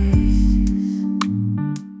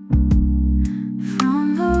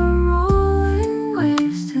 from the rolling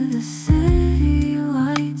waves to the city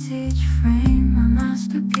lights, each frame a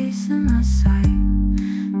masterpiece in my sight.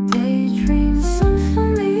 Daydream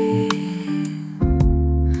symphony,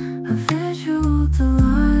 a visual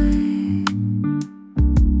delight,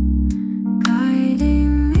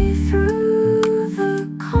 guiding me through the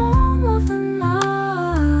calm of the night.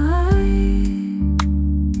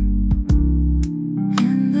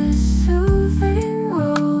 In this soothing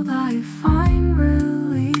world I find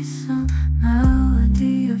release, a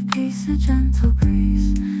melody of peace, a gentle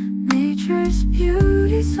breeze. Nature's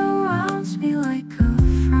beauty surrounds me like a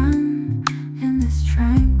friend in this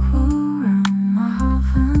tranquil realm I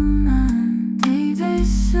have in. Daydream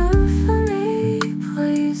symphony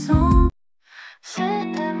plays on.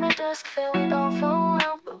 Sitting in my desk feeling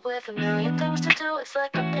overwhelmed, but with a million things to do it's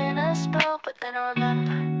like I'm in a spell. But then I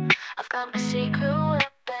remember I've got my secret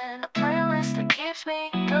weapon, a playlist that keeps me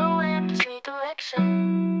going, gives me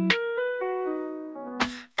direction.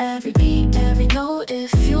 Every beat, every note, it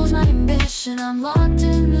fuels my ambition. I'm locked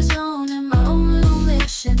in the zone in my own little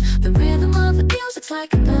mission. The rhythm of the music's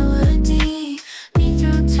like a melody, me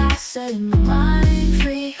through tasks, setting my mind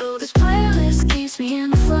free. Oh, this playlist keeps me in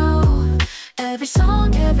the flow. Every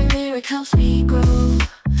song, every lyric helps me grow.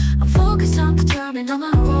 I'm focused, I'm determined, on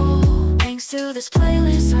my roll. Thanks to this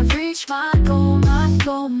playlist I've reached my goal, my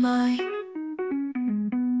goal, my.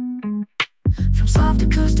 From soft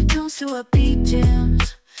acoustic tunes to upbeat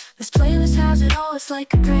jams, This playlist has it all, it's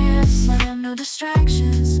like a grand slam. No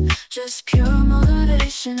distractions, just pure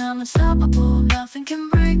motivation. I'm unstoppable, nothing can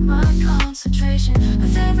break my concentration.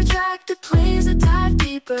 With every track that plays, I dive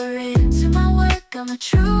deeper into my work. I'm a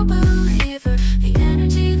true believer. The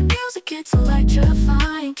energy, the music, it's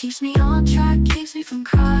electrifying. Keeps me on track, keeps me from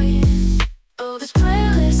crying. Oh, this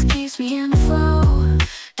playlist keeps me in the flow.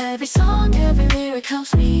 Every song, every lyric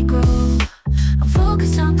helps me grow. I'm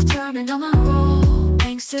focused, I'm determined on my role.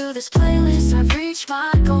 Thanks to this playlist, I've reached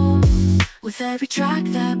my goal. With every track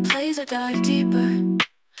that plays, I dive deeper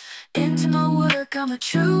into my work. I'm a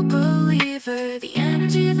true believer. The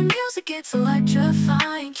energy of the music, it's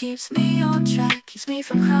electrifying. Keeps me on track, keeps me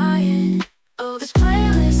from crying. Oh, this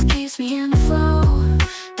playlist keeps me in the flow.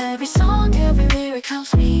 Every song, every lyric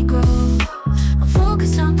helps me grow. I'm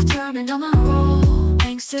focused, I'm determined on my role.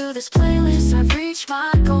 Thanks to this playlist, I've reached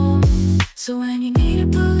my goal. So when you need a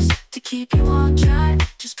boost to keep you on track,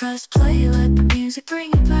 just press play, let the music bring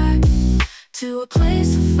it back to a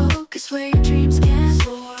place of focus where your dreams can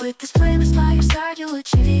soar. With this playlist by your side, you'll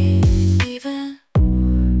achieve even.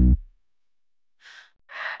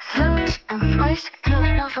 Focus and voice,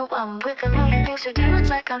 feeling overwhelmed with the music. It's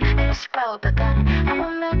like I'm in a spell, but then I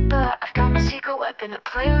remember I've got my secret weapon, a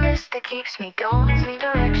playlist that keeps me going, gives me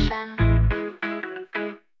direction.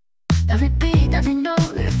 Every beat, every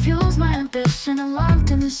note, it fuels my ambition. I'm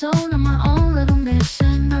locked in the zone of my own little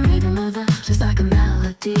mission. The rhythm of them, just like a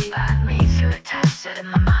melody, guide me through a test, setting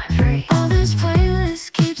my mind free. All this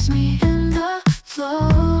playlist keeps me in the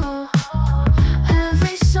flow.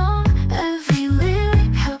 Every song, every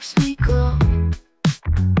lyric helps me grow.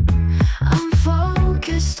 I'm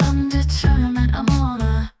focused, I'm determined, I'm on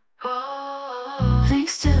a roll.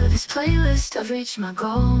 Thanks to this playlist, I've reached my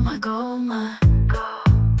goal, my goal, my goal.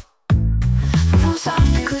 Full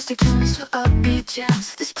soft acoustic tunes to upbeat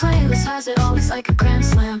jams. This playlist has it all, it's like a grand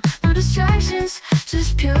slam. No distractions,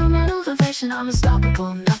 just pure motivation. I'm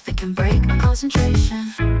unstoppable, nothing can break my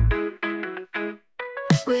concentration.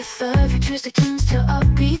 With every acoustic tunes to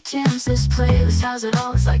upbeat jams. This playlist has it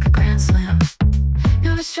all, it's like a grand slam.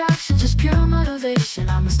 No distractions, just pure motivation.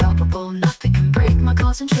 I'm unstoppable, nothing can break my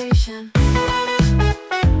concentration.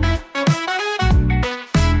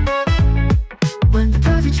 When the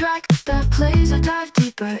perfect track that plays, I dive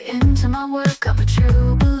deeper into my work. I'm a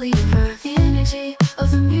true believer. The energy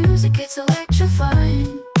of the music, it's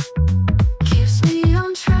electrifying. Keeps me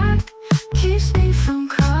on track, keeps me from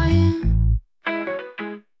crying.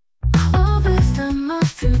 All with the move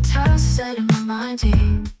through tasks, setting my mind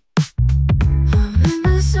deep. I'm in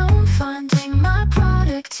the zone, finding my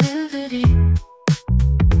productivity.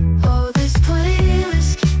 Oh, this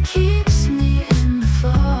playlist keeps me in the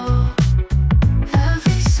flow.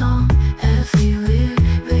 Every song, every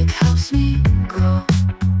lyric helps me grow.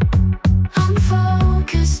 I'm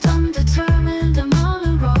focused, I'm determined, I'm on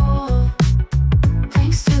a roll.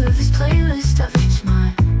 Thanks to this playlist, I've reached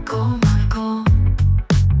my goal, my goal.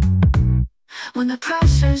 When the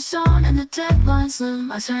pressure's on and the deadline's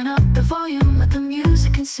loom, I turn up the volume, let the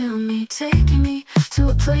music consume me, taking me to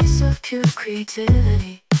a place of pure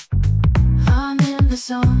creativity. I'm in the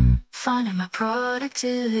zone, finding my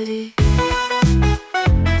productivity.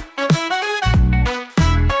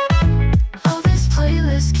 Oh, this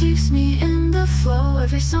playlist keeps me in the flow.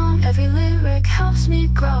 Every song, every lyric helps me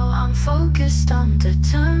grow. I'm focused, I'm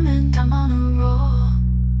determined, I'm on a roll.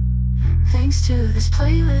 Thanks to this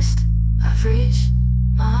playlist, I've reached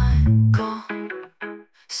my goal.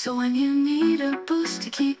 So when you need a boost to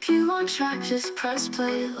keep you on track, just press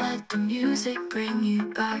play, let the music bring you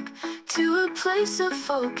back to a place of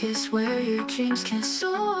focus where your dreams can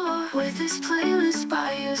soar. With this playlist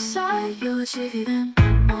by your side, you'll achieve even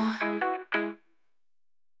more.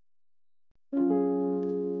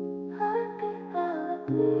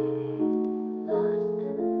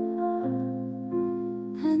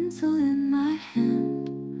 Pencil in my hand,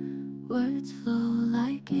 words flow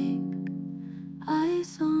like ink.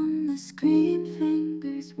 Eyes on the screen,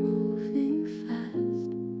 fingers moving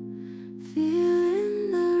fast.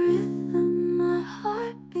 Feeling the rhythm, my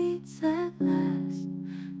heart beats at last.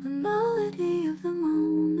 The melody of the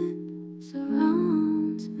moment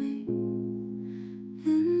surrounds me.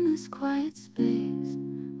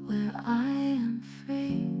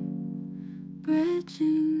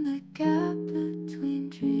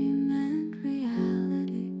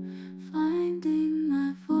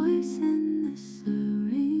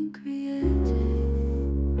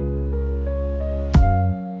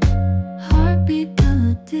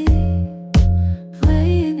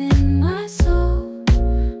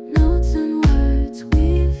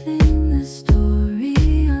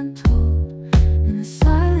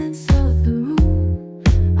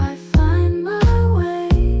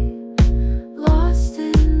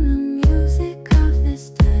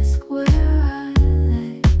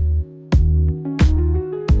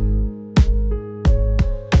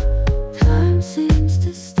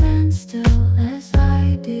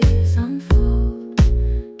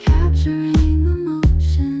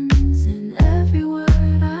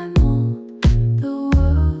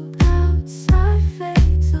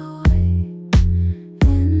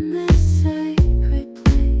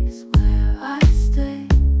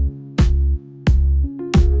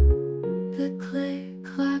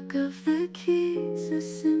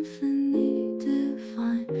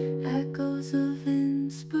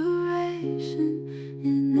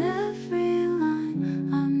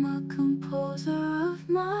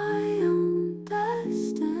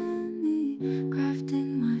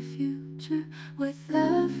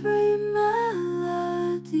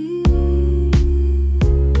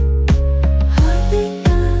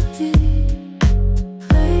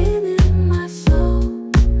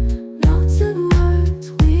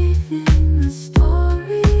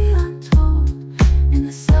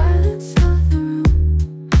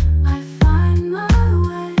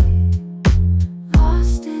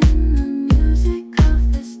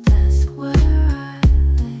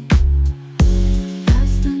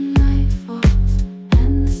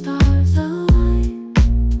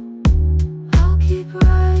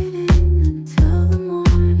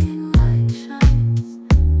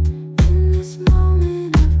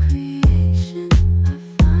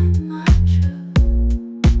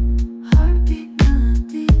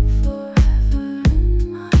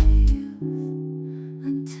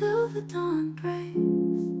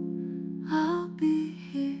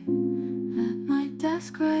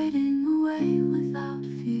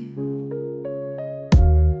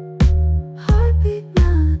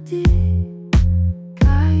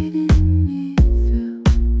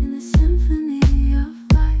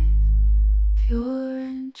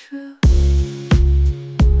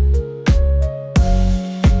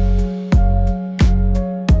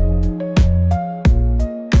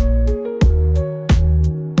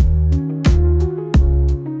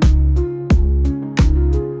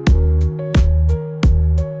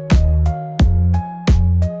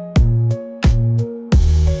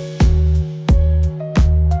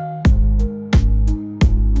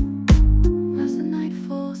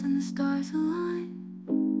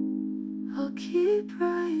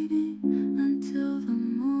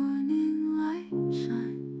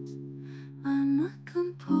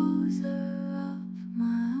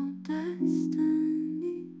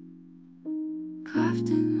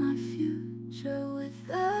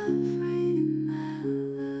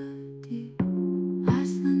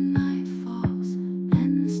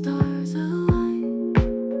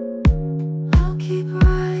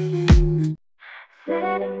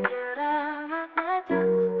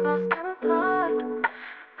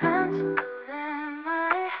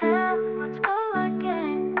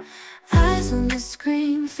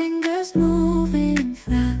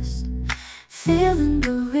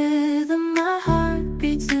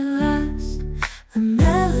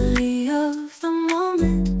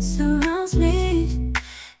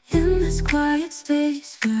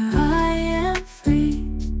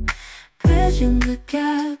 bridging the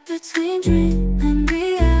gap between dream and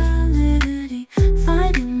reality,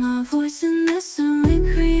 finding my voice in this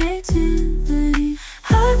serene creativity.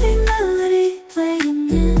 Heartbeat melody playing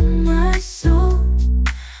in my soul,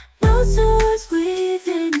 notes and words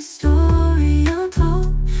weaving a story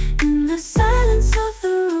untold. In the silence of the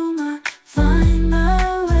room I find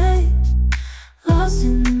my way, lost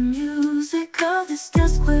in the music of this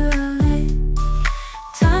desk where I lay.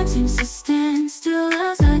 Time seems to stand still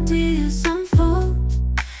as ideas unfold,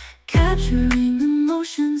 capturing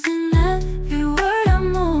emotions in every word I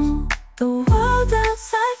mold. The world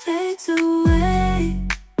outside fades away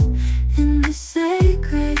in this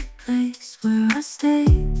sacred place where I stay.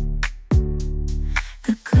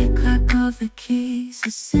 The click-clack of the keys,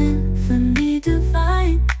 a symphony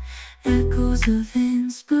divine, echoes of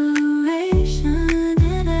inspiration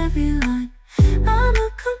in every line. I'm a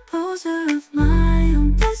composer of my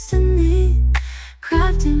own destiny,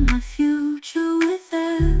 crafting my future with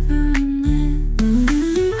every minute.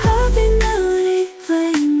 Heartbeat melody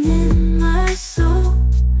playing in my soul,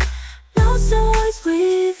 notes and words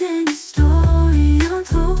weaving a story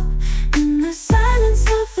untold. In the silence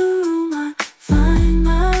of the room I find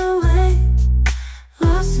my way,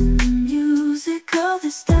 lost in the music of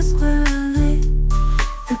this desk where I lay.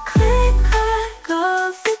 The click-clack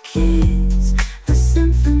of the keys, a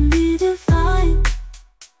symphony divine,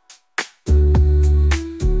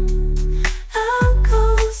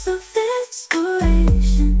 echoes of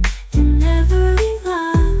inspiration in every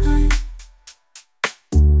line.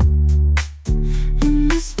 In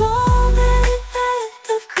this moment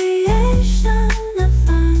of creation I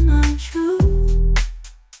find my truth.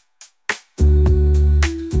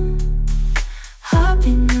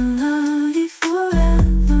 Heartbeat melody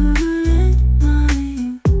forever in my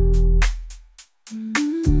youth.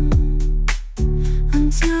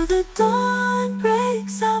 Until the dawn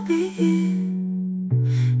breaks I'll be here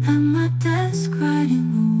at my desk, writing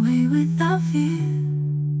away without fear.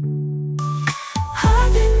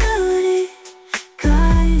 Heartbeat melody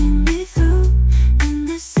guiding me through in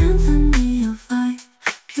this symphony of life,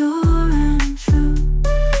 pure and true.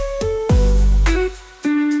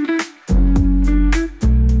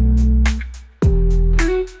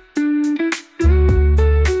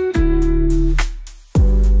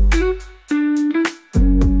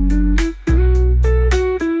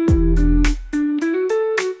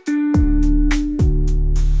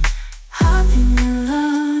 Heartbeat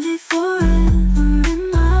melody forever in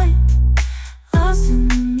mine, lost in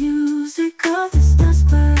the music of this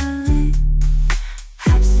desk where I lay.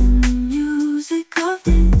 Perhaps in the music of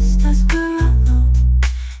this desk where I low,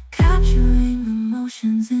 capturing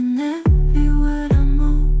emotions in every word I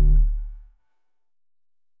mold.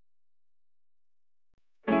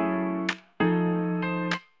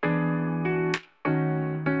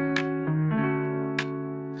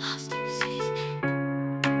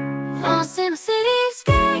 Lost in the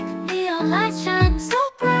cityscape, neon lights shining so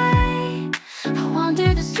bright. I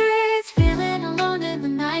wander the streets, feeling alone in the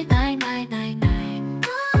night, night, night, night, night.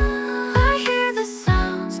 I hear the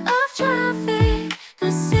sounds of traffic,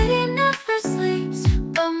 the city never sleeps,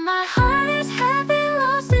 but my heart is heavy,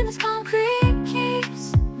 lost in its concrete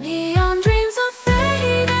keeps. Neon dreams are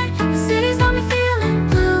fading, the city's got me feeling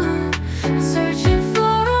blue. I'm searching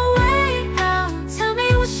for a way out, tell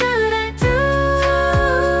me what should I do?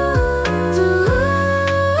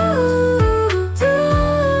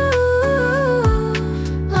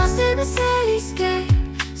 Lost in the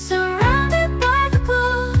cityscape, surrounded by the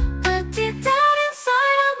glow, but deep down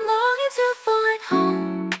inside I'm longing to find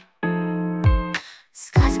home.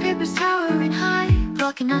 Skyscrapers towering high,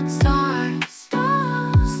 blocking out the stars.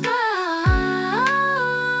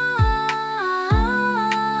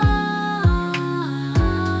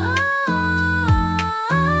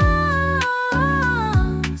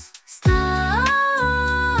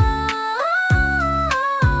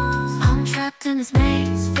 I'm trapped in this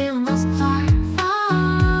maze, feeling lost apart.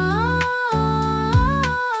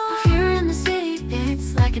 Here in the city,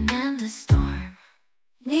 it's like an endless storm.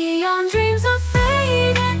 Neon dreams are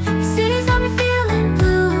fading, the city's got me feeling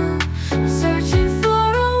blue. I'm searching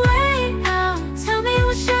for a way out, tell me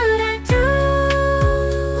what should I do?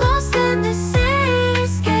 Lost in the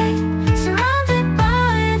cityscape, surrounded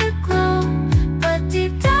by the glow, but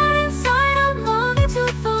deep down inside I'm longing to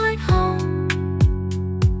find home.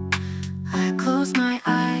 I close my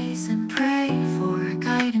eyes and pray for a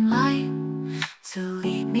guiding light to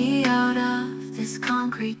lead me out of this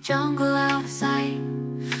concrete jungle out of sight.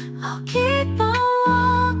 I'll keep on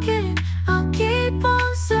walking, I'll keep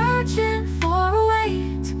on searching for a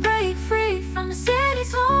way to break free from the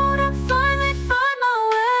city's hold and finally find my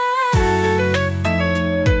way.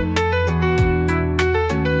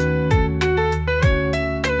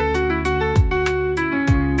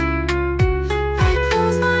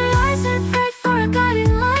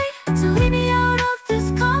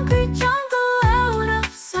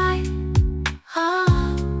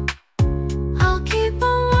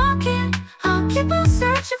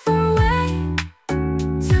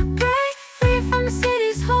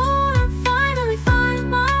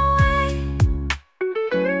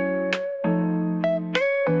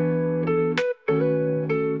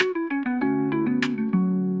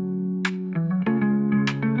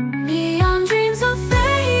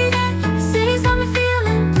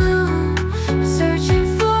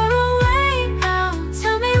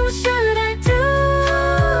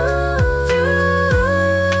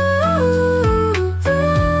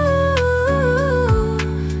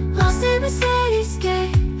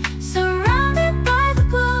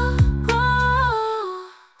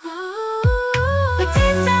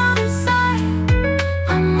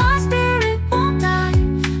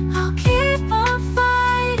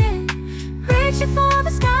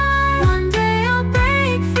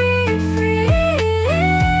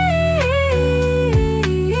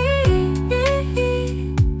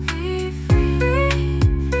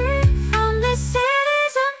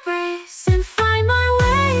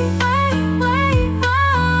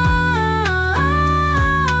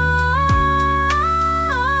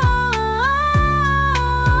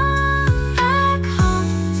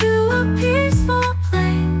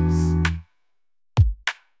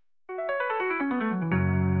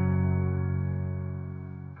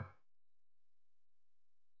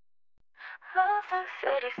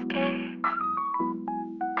 cityscape.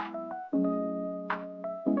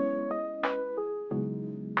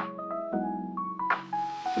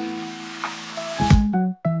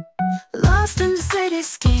 Lost in the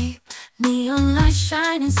cityscape, neon lights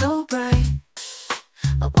shining so bright.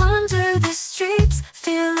 I wander the streets,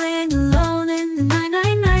 feeling alone in the night,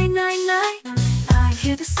 night, night, night, night. I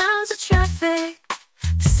hear the sounds of traffic,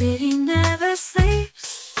 the city never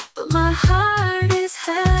sleeps, but my heart is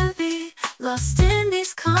heavy, lost in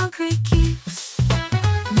these concrete keeps.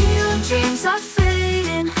 Neon dreams are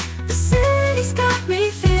fading, the city's got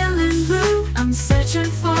me feeling blue. I'm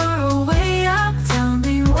searching for a way out, tell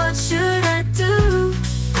me what should I do?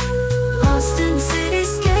 Lost in the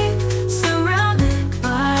cityscape, surrounded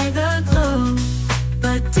by the glow,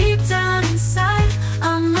 but deep down inside,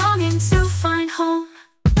 I'm longing to find home.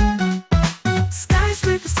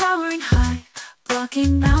 Skyscrapers towering high,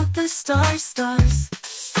 blocking out the stars, stars.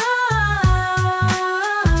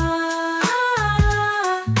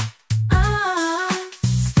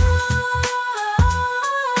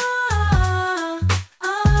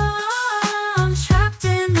 I'm trapped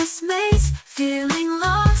in this maze, feeling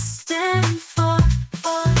lost and far,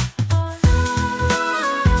 far, far.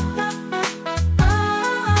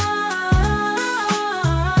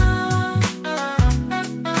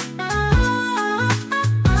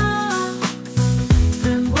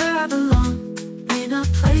 From where I belong, in a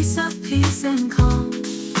place of peace and calm,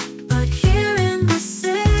 but here in the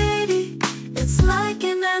city, it's like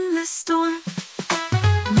an endless storm.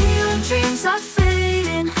 Neon dreams are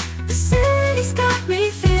fading, the city's got me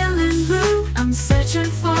feeling blue. I'm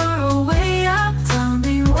searching for a way out, tell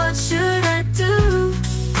me what should I do?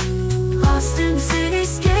 Lost in the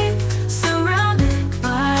cityscape, surrounded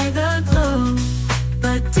by the glow,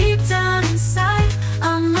 but deep down inside,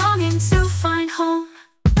 I'm longing to find home.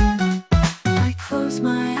 I close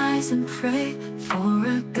my eyes and pray for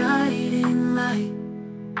a guiding light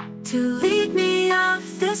to lead me out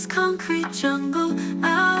of this concrete jungle,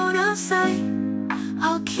 out of sight.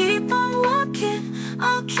 I'll keep on walking,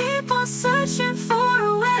 I'll keep on searching for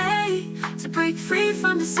a way to break free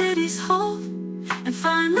from the city's hold and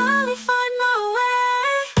finally find my way.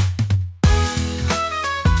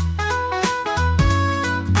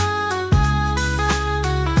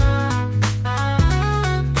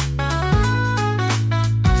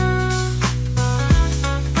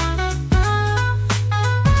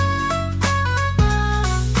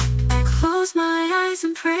 I close my eyes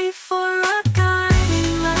and pray for a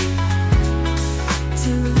guiding light to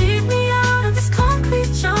lead me out of this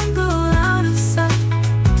concrete jungle, out of sight.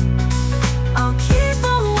 I'll keep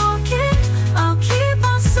on walking, I'll keep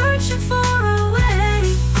on searching for a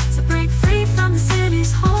way to break free from the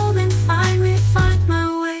city's hold and finally find my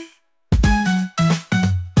way.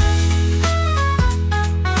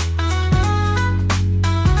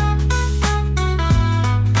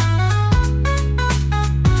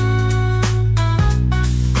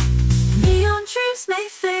 Neon dreams may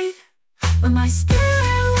fade, but my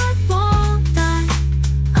spirit won't die.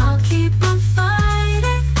 I'll keep on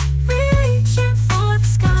fighting, reaching for the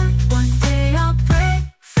sky. One day I'll break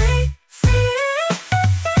free,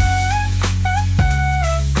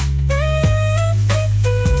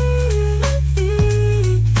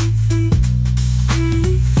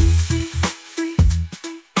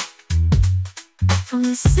 from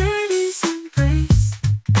the city's embrace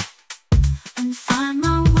and find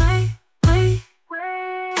my way, way,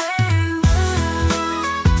 way,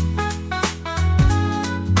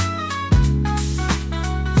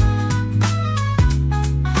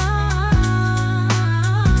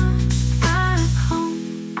 back home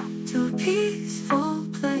to a peaceful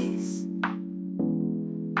place.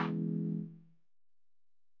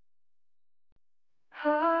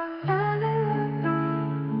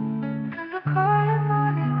 In the quiet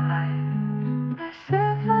morning light,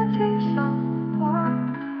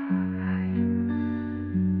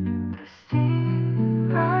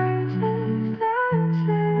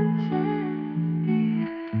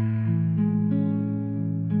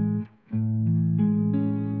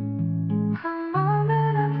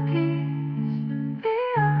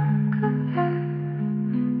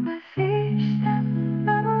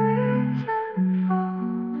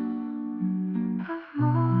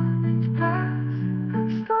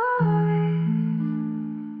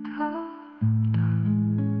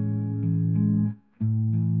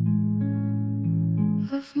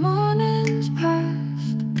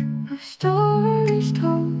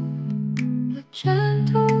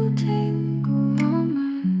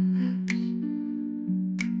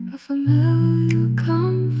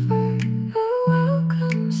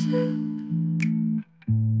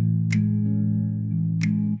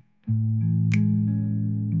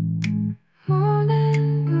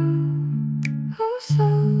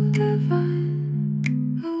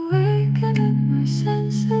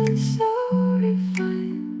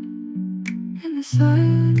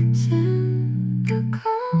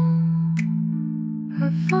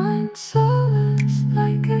 find solace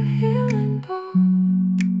like a healing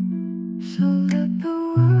balm. So let the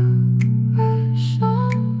world rush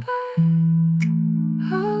on by.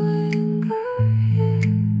 I'll linger here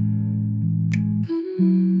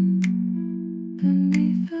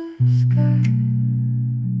beneath the sky.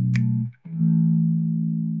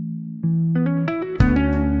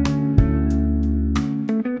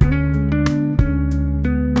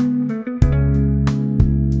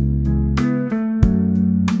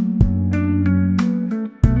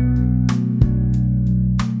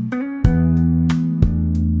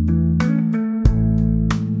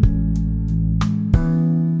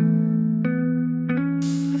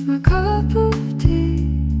 With my cup of tea,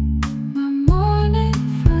 my morning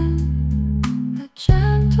friend, a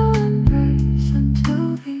gentle embrace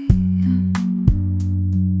until the end.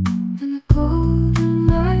 In the golden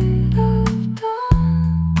light of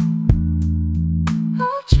dawn,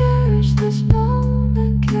 I'll cherish this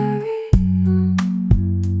moment, carry on.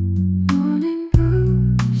 Morning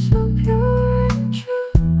brew, so pure and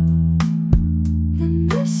true. In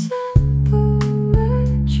this simple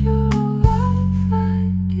ritual, I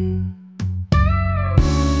find you.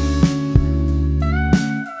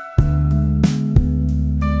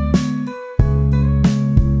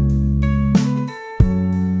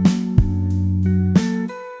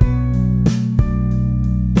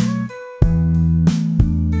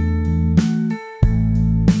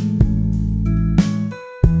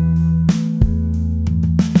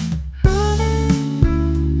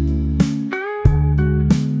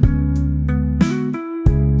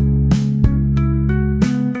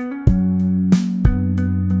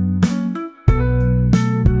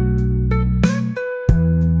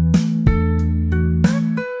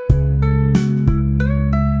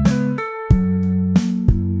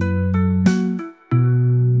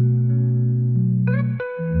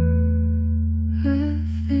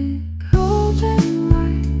 With the golden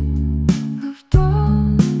light of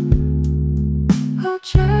dawn, I'll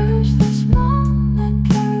cherish this moment,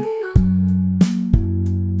 carry on.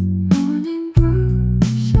 Morning brew,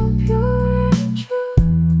 so pure and true.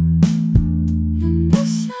 In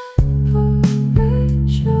this simple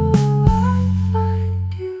ritual, I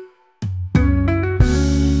find you.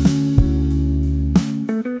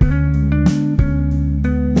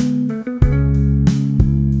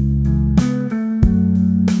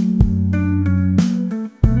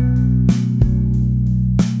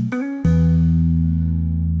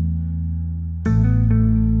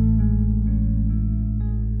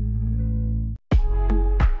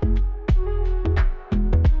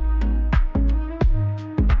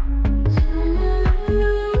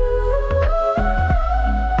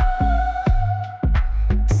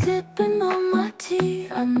 Sipping on my tea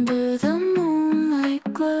under the moonlight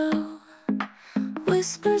glow.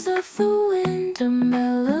 Whispers of the wind, a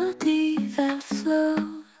melody that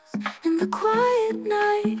flows. In the quiet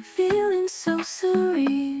night, feeling so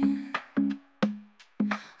serene.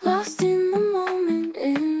 Lost in the moment,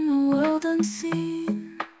 in a world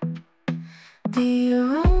unseen. The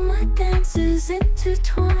aroma dances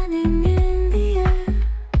intertwining in the air.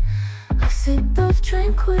 A sip of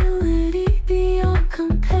tranquility beyond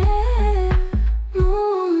compare.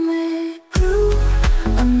 Moonlit brew,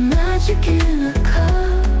 a magic in a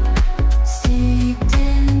cup. Steeped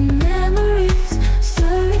in memories,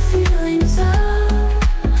 stirring feelings up.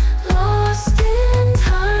 Lost in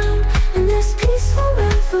time, in this peaceful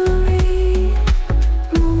reverie.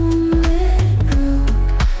 Moonlit brew,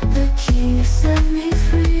 the key to set me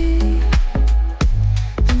free.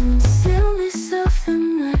 In the stillness of the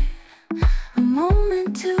night, a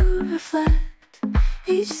moment to reflect.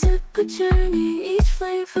 Each sip a journey, each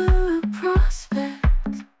flavor a prospect.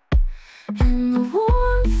 In the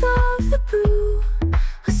warmth of the brew,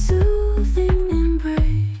 a soothing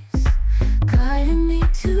embrace, guiding me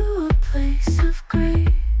to a place of grace.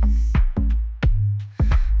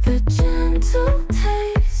 The gentle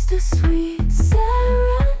taste, a sweet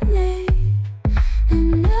serenade.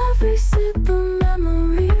 In every sip a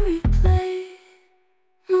memory replayed.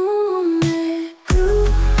 Moonlit brew,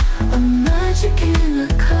 a magic in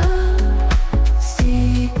a cup.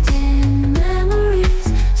 Steeped in memories,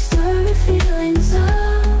 stirring feelings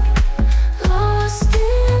up. Lost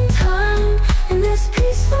in time, in this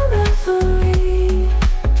peaceful reverie.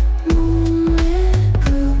 Moonlit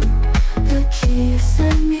brew, the key to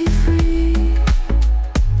set me free.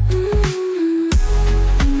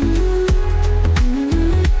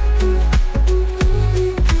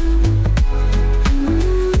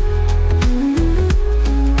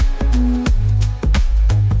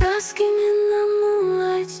 Basking in the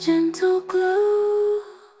moonlight's gentle glow.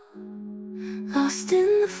 Lost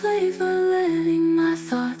in the flavor, letting my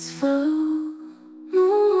thoughts flow.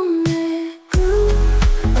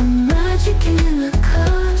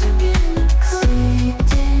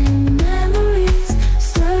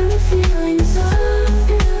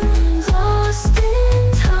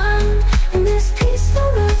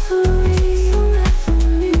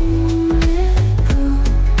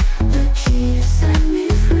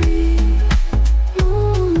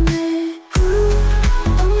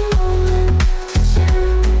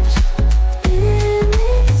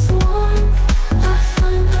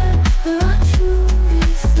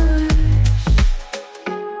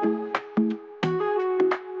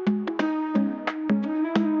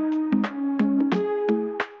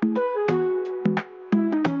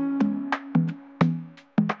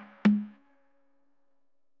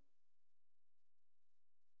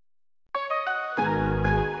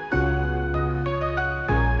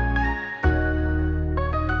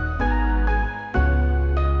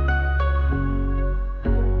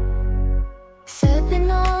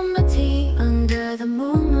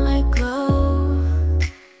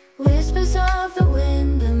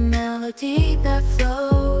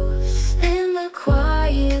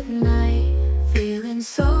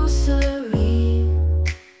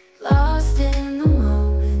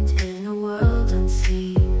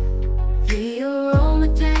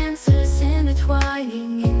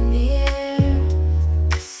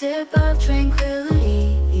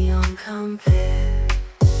 compare.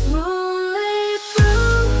 Moonlit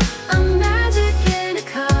brew, a magic in a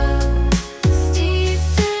cup,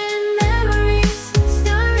 steeped in memories,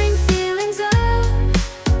 stirring feelings up,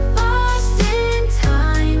 lost in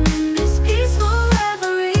time in this peaceful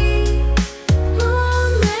reverie.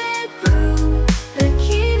 Moonlit brew, the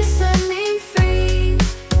key to set me free.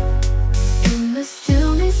 In the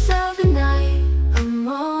stillness of the night, a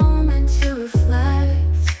moment to reflect.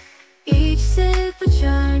 Each sip a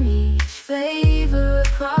journey, each flavor a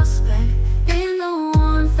prospect. In the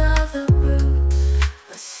warmth of the brew,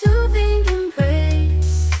 a soothing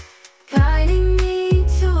embrace, guiding me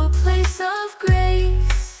to a place of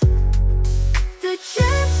grace. The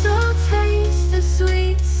gentle taste of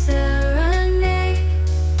sweet serenade,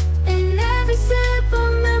 in every sip a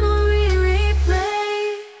memory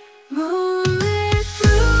replay. Moonlit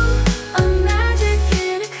brew, a magic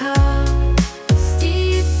in a cup,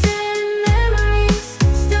 steeped in memories,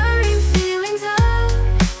 stirring feelings up,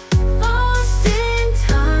 lost in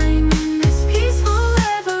time in this peaceful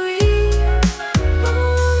reverie.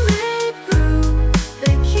 Moonlit brew,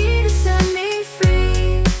 the key to set me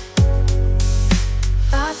free.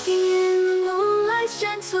 Basking in the moonlight's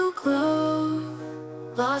gentle glow,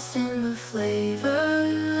 lost in the flavor,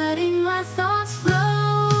 letting my thoughts flow.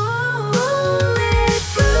 Moonlit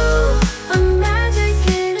brew, a magic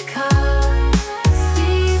in a cup,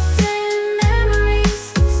 steeped in memories,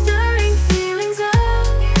 stirring feelings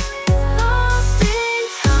up, lost in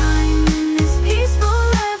time in this peaceful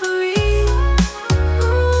reverie.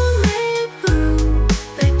 Moonlit brew,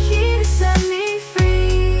 the key to set me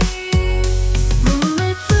free.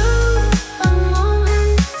 Moonlit brew, a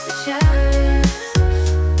moment to cherish.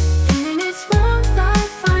 In its warmth I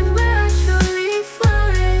find where I truly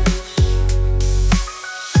flourish.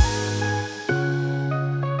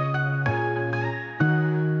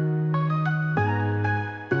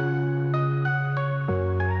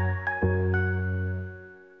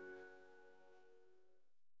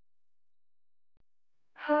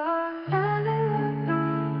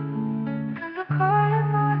 In the quiet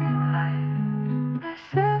morning light, I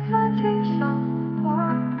sip my tea some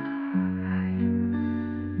wine.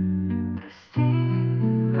 The steam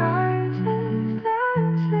rises,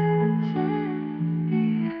 dances in the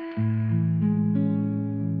air.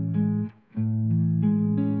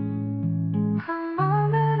 A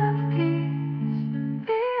moment of peace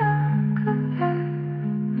beyond compare.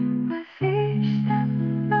 With each step,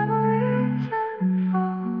 memories unfold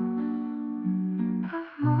of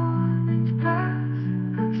mornings past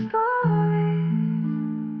and stories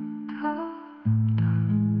told.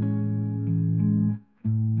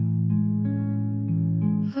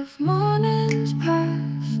 Of mornings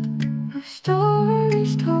past, of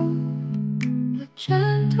stories told, a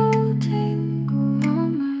gentle tingle on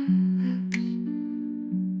my lips,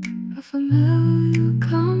 a familiar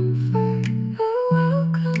comfort, a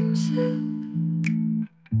welcome sip.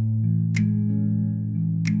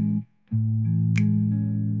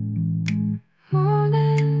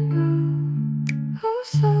 Morning brew, oh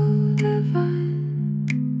so divine,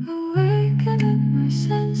 awakening my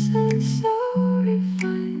senses so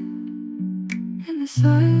refined. In the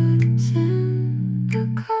silence, in the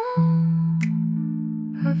calm,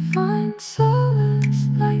 I find solace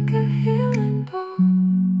like a healing balm.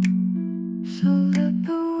 So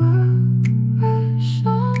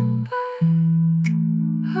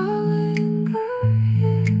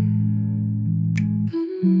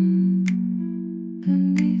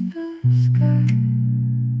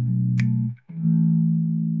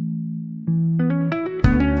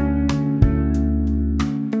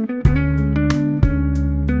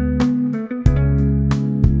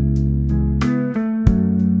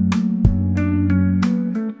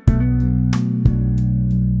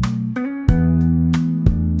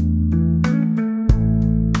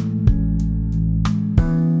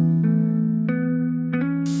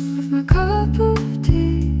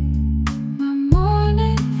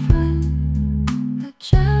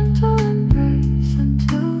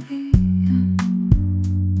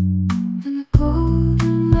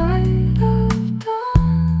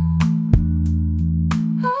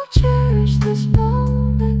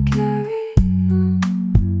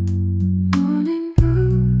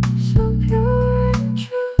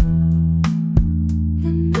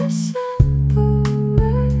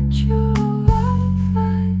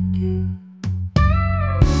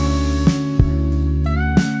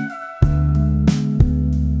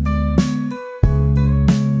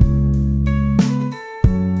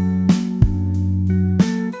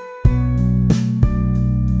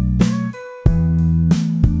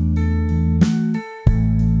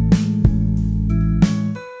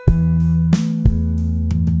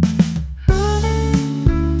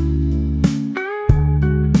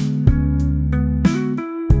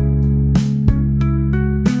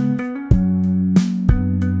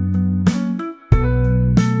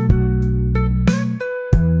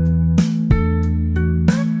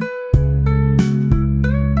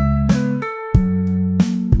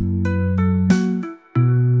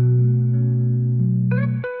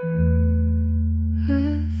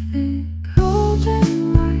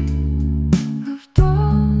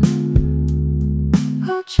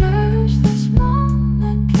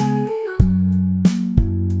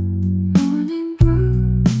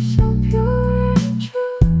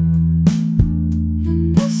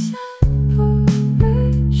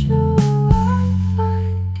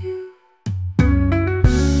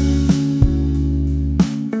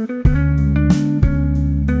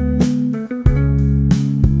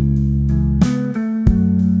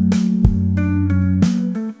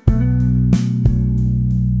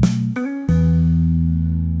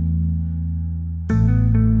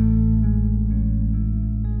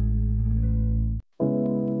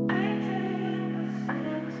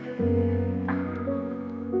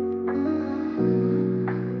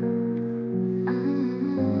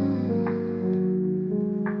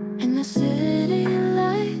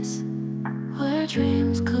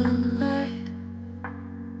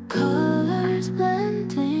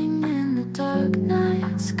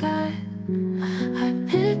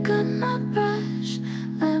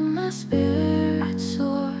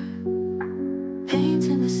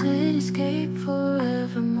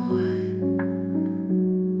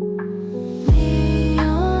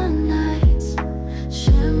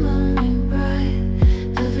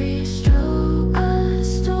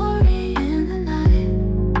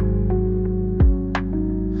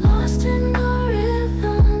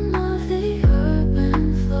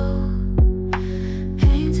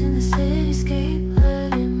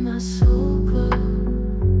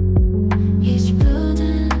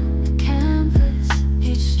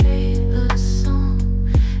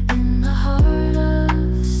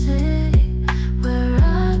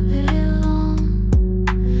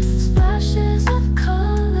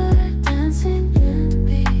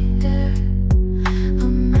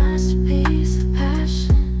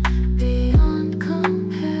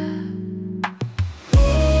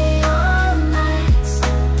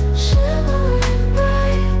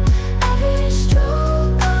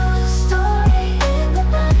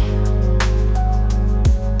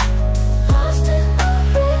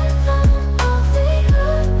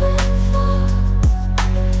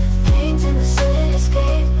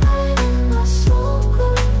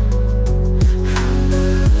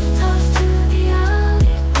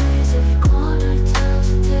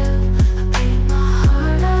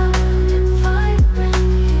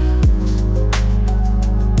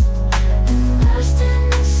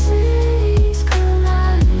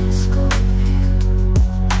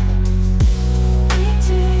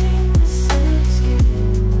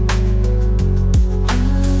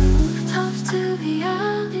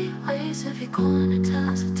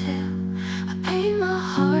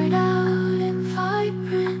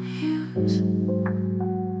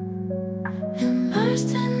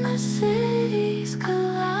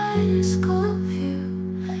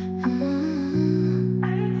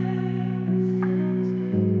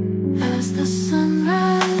the sun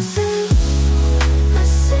rises, the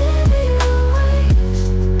city awakes,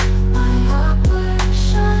 my artwork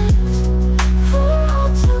shines for all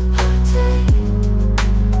to partake.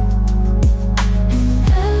 In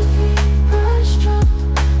every brushstroke,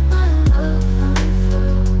 my love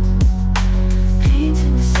unfurls,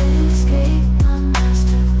 painting the cityscape, my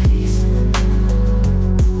masterpiece.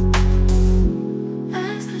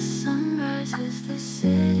 As the sun rises, the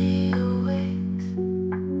city awakes,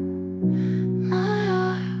 my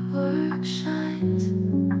artwork shines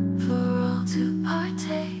for all to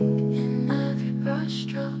partake. In every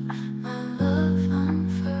brushstroke, my love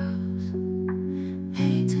unfurls,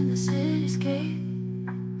 painting the cityscape,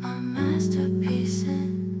 my masterpiece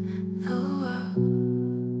in the world.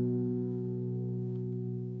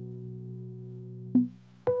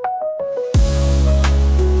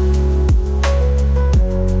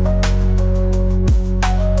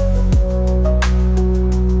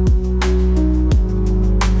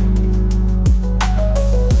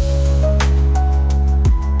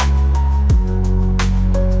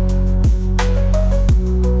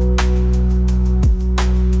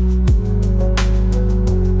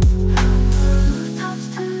 Rooftops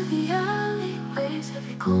to the alleyways,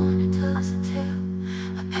 every corner tells a tale.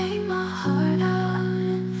 I paint my heart out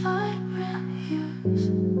in vibrant hues,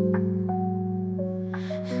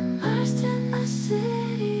 immersed in the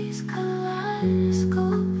city's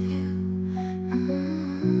kaleidoscope view.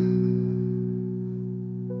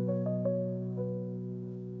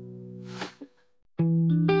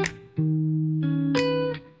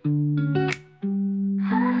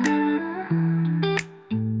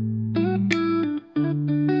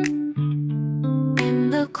 In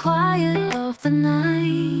the quiet of the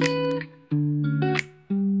night,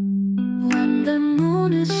 when the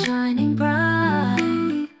moon is shining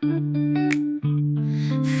bright,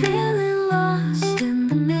 feeling lost in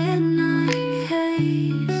the midnight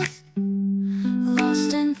haze,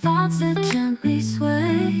 lost in thoughts that gently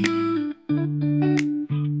sway.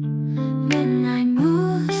 Midnight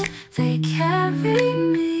moves, they carry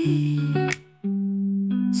me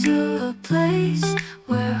to a place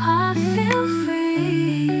where I feel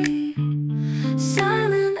free.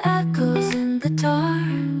 Silent echoes in the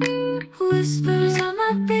dark, whispers of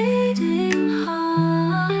my beating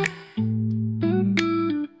heart,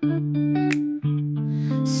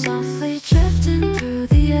 softly drifting through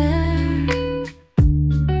the air.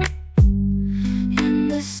 In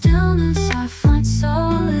the stillness I find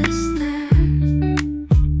solace there,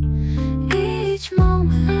 each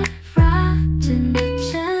moment wrapped in a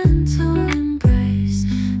gentle embrace,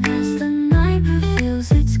 as the night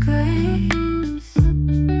reveals its grace.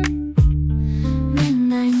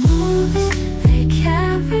 Midnight moves, they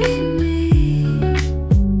carry me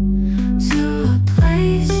to a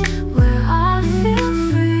place where I feel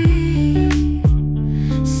free.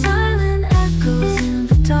 Silent echoes in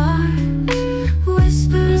the dark,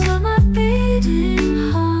 whispers of my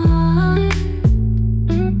beating heart.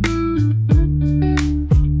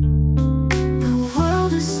 The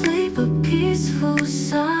world asleep, a peaceful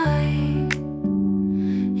sight.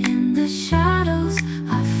 In the shadows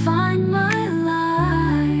I find my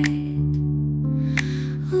light.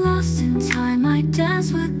 Lost in time I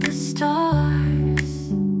dance with the stars,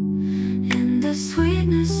 in the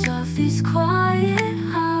sweetness of these quiet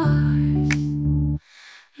hours.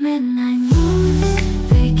 Midnight moves,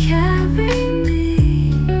 they carry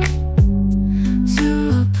me to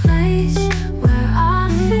a place where I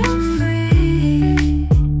feel free.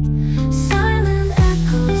 Silent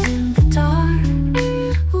echoes in the dark,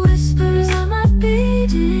 whispers of my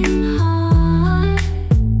beating heart.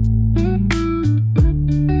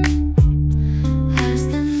 As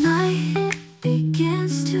the night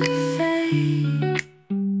begins to fade,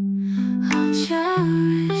 I'll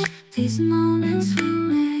cherish these moments we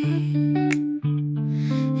made.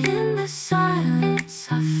 In the silence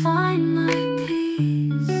I find my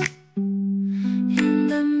peace. In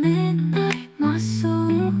the midnight my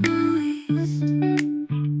soul released.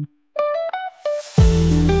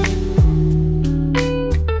 Ooh,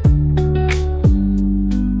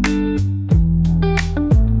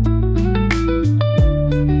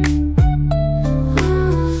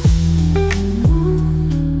 ooh,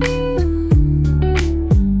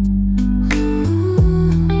 ooh.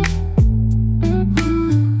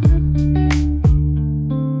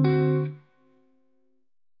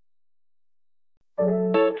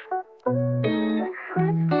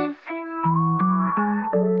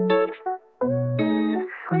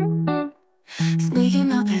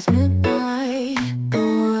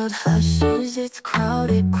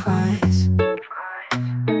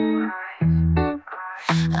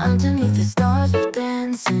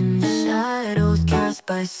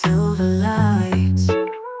 by silver lights.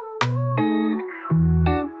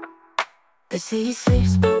 The city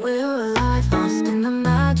sleeps but we're alive, lost in the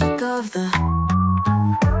magic of the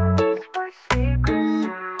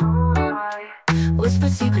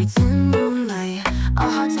whispered secrets in moonlight, our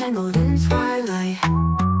hearts tangled in twilight.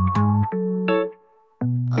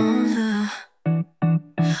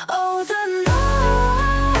 Oh, the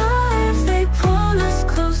nights, they pull us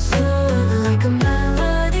closer like a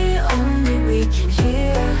melody only we can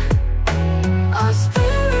hear. Our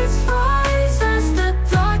spirits rise as the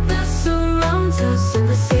darkness surrounds us in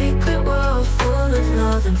the secret world full of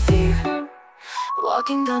love and fear.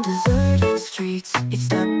 Walking down deserted streets, each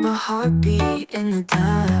step a heartbeat in the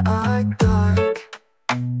dark, dark,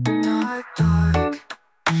 dark.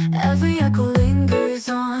 Every echo lingers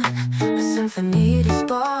on, a symphony to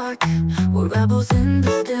spark. We're rebels in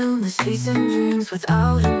the stillness, chasing dreams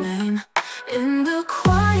without a name. In the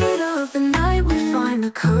quiet of the night, we find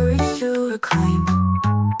the courage to reclaim.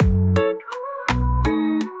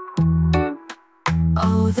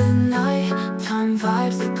 Oh, the nighttime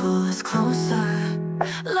vibes, they pull us closer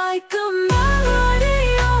like a melody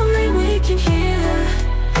only we can hear.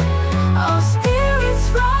 Our spirits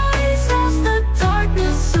rise as the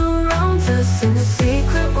darkness surrounds us in the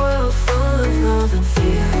secret world full of love and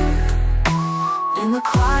fear. In the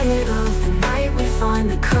quiet of the night, we find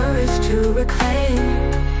the courage to reclaim.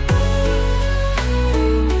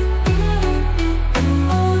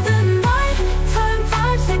 Oh, the nighttime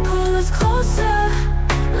vibes, they pull us closer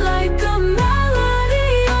like a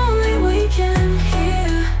melody only we can hear.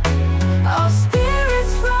 Our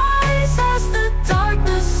spirits rise as the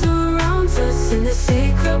darkness surrounds us in the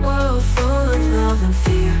secret world full of love and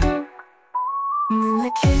fear.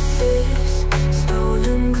 Moonlit kisses,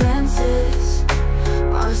 stolen glances,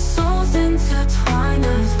 our souls intertwine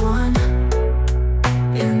as one.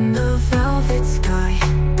 In the velvet sky,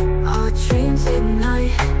 our dreams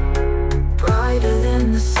ignite, brighter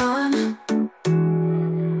than the sun.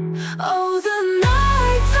 Oh, the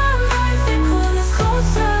nighttime vibes, they pull us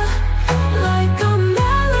closer like a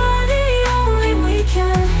melody only we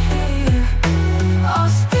can hear. Our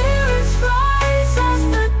spirits rise as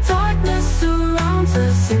the darkness surrounds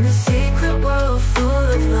us in the secret world full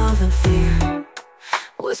of love and fear.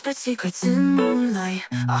 Whispered secrets in moonlight,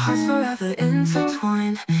 our hearts forever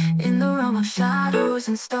intertwined. In the realm of shadows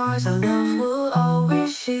and stars, our love will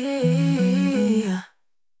always share.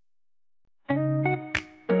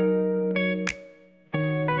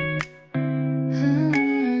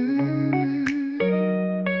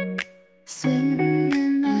 Sitting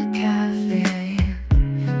in a cafe,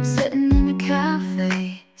 sitting in a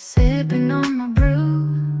cafe, sipping on my brew,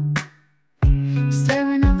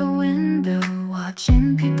 staring out the window,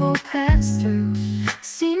 watching people pass through.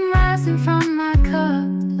 Steam rising from my cup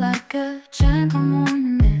like a gentle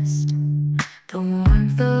morning mist. The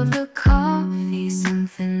warmth of the coffee,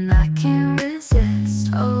 something I can't resist.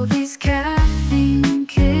 Oh, these caffeine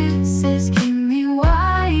kisses keep me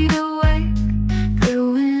wide awake,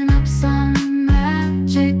 brewing up some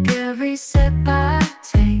magic every sip I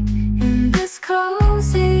take. In this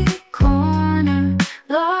cozy corner,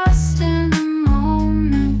 lost in the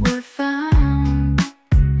moment we're found.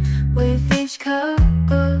 With each cup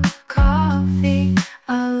of coffee,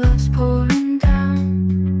 our love's pouring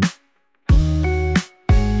down.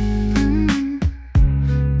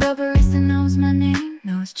 The barista knows my name,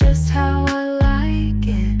 knows just how I like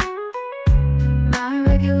it. My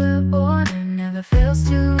regular order never fails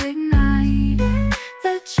to ignite it.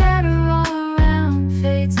 The chatter all around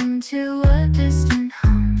fades into a distant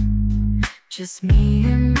hum. Just me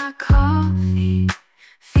and my coffee,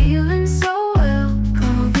 feeling so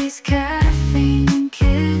welcome. These caffeine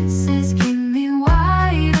kisses keep me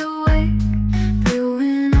wide awake,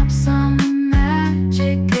 brewing up some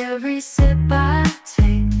magic every sip I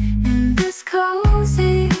take. In this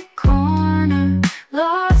cozy corner,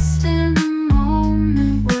 lost in the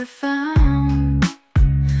moment we're found.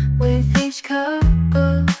 With each cup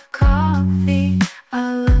of coffee,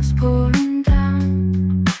 our love's pouring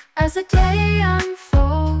down. As the day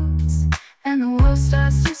unfolds and the world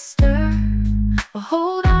starts to stir, we'll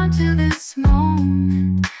hold on to this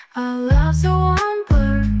moment, our love's a warm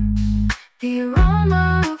blur. The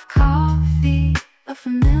aroma of coffee, a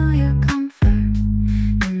familiar comfort.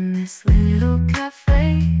 In this little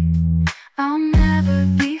cafe, I'll never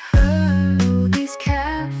be hurt. Oh, these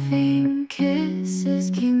caffeine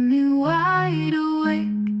kisses keep me wide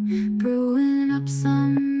awake, brewing up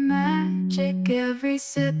some magic every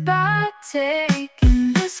sip I take.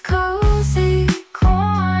 In this cozy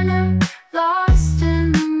corner, lost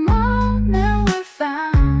in the moment we're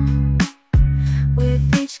found. With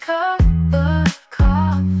each cup of coffee,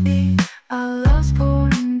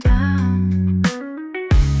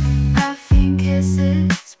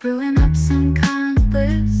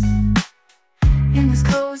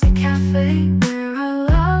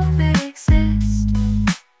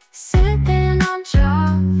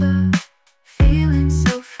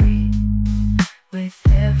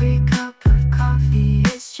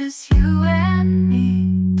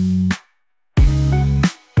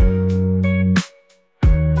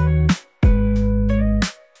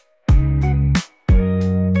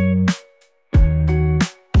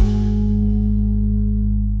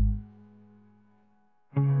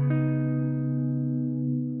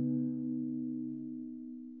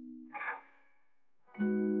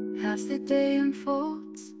 as the day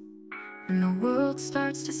unfolds, and the world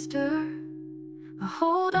starts to stir, I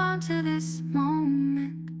hold on to this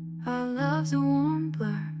moment. Our love's a warm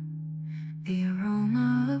blur. The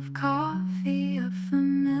aroma of coffee, a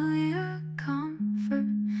familiar comfort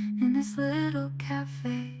in this little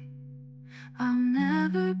cafe. I'll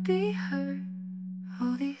never be hurt.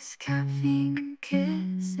 Oh, these caffeine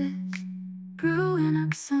kisses, brewing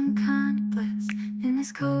up some kind of bliss in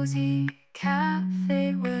this cozy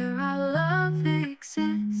cafe where our love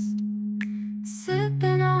exists.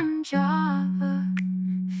 Sipping on Java,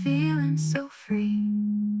 feeling so free.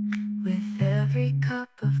 With every cup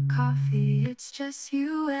of coffee, it's just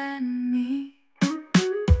you and me.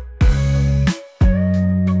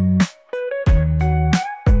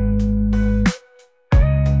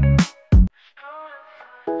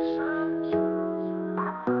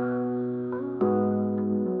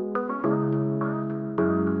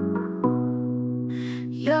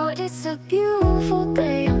 Yo, it's a beautiful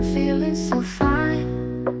day, I'm feeling so fine.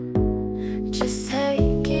 Just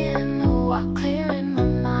taking a walk, clearing my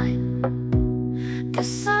mind. The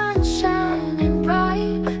sun's shining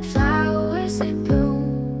bright, flowers they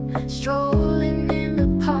bloom. Strolling in the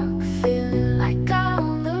park, feeling like I'm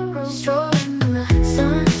on the road. Strolling in the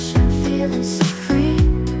sunshine, feeling so free.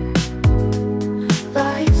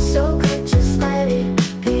 Life's so good, just let it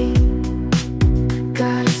be.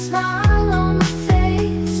 Got a smile on my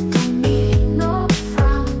face, don't need no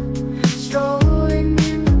frown. Strolling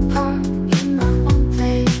in the park, in my own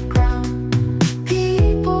playground.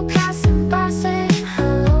 People passing by saying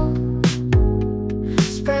hello,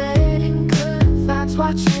 spreading good vibes,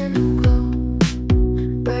 watching them glow.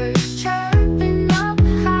 Birds chirping up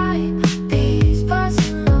high, bees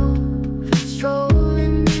buzzing low.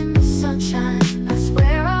 Strolling in the sunshine, that's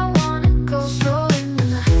where I wanna go. Strolling in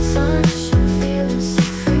the sunshine, feeling so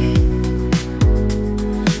free.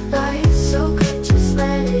 Life's so good, just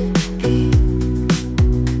let it be.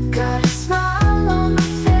 Got a smile on my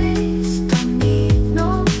face, don't need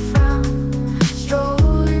no frown.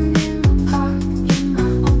 Strolling in the park, in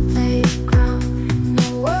my own playground. No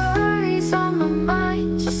worries on my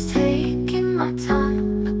mind, just taking my time.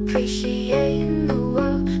 Appreciating the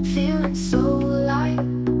world, feeling so alive.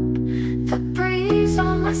 The breeze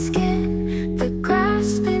on my skin, the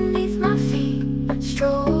grass beneath my feet.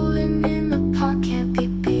 Strolling in the park, can't be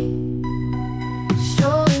beat.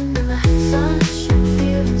 Strolling in the sunshine,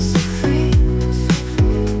 feeling so free.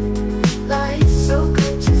 Life's so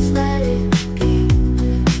good, just let it be.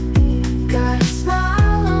 Got a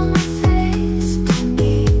smile on my face, don't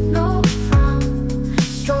need no frown.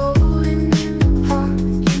 Strolling in the park,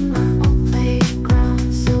 in my own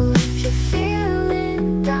playground. So if you're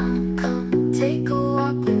feeling down, come take a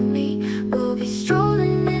walk with me. We'll be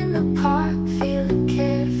strolling in the park, feeling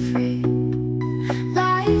carefree.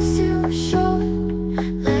 Life's too short,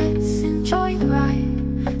 let's enjoy the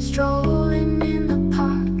ride. Strolling in the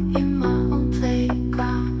park, in my own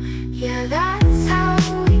playground. Yeah, that's how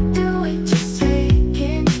we do it, just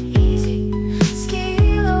taking it easy.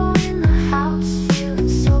 Ski-Lo in the house, feeling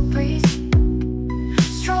so breezy.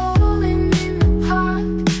 Strolling in the park,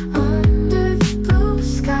 under the blue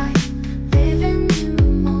sky. Living in the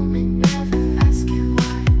moment, never asking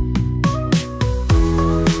why.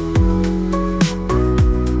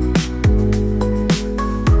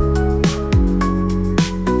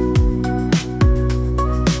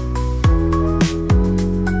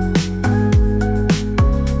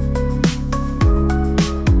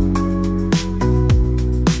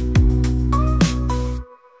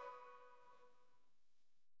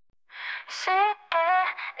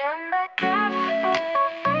 Sitting in the cafe,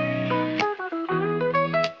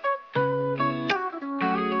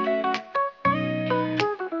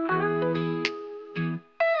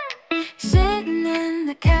 sitting in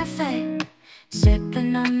the cafe,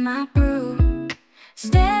 sipping on my brew,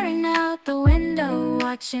 staring out the window,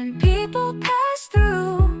 watching people pass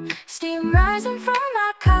through. Steam rising from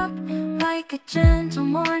my cup like a gentle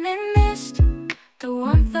morning mist. The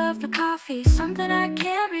warmth of the coffee, something I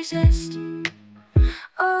can't resist.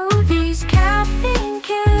 Oh, these caffeine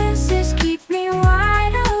kisses keep me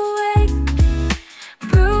wide awake,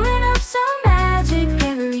 brewing up some magic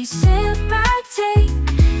every sip I take.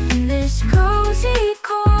 In this cozy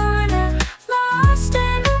corner, lost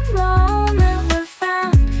in the moment, we're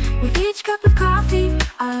found. With each cup of coffee,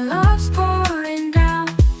 our love's pouring down.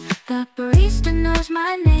 The barista knows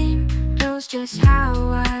my name, knows just how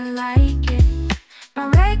I like it. My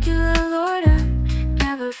regular order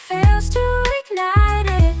never fails to ignite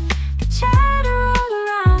it. The chatter all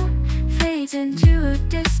around fades into a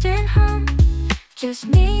distant hum. Just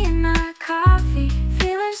me and my coffee,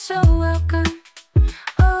 feeling so welcome.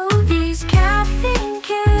 Oh,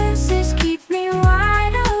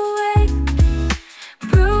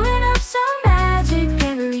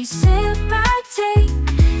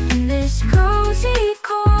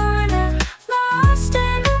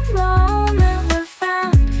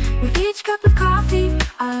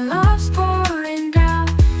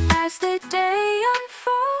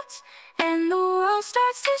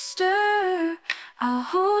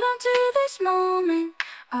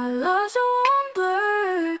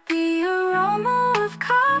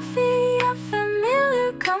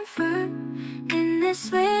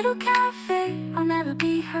 this little cafe, I'll never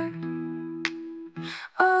be hurt.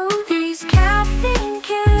 Oh, these caffeine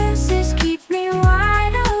kisses keep me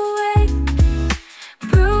wide awake,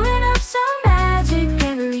 brewing up some magic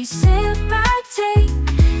every sip I take.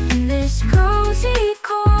 In this cozy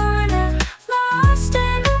corner, lost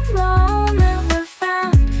in the moment we're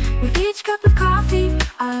found. With each cup of coffee,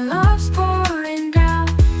 our love's pouring down.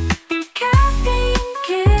 Caffeine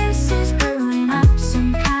kisses, brewing up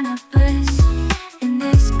some kind of bliss. In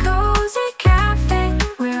this cozy cafe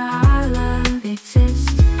where our love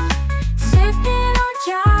exists. Sipping on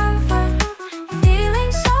Java,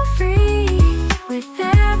 feeling so free. With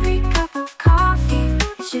every cup of coffee,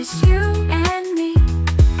 it's just you and me.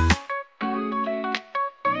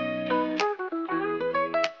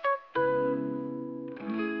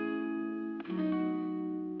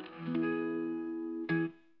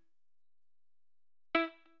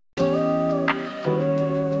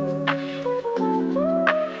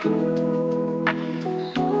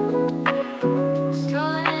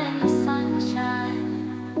 Strolling in the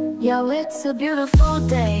sunshine. Yo, it's a beautiful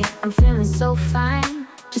day, I'm feeling so fine.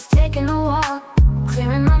 Just taking a walk,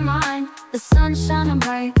 clearing my mind. The sun's shining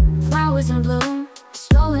bright, flowers in bloom.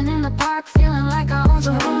 Strolling in the park, feeling like I own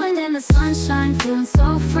the room. Rolling in the sunshine, feeling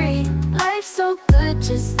so free. Life's so good,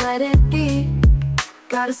 just let it be.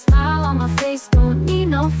 Got a smile on my face, don't need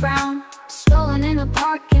no frown. Strolling in the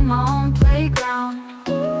park, in my own playground.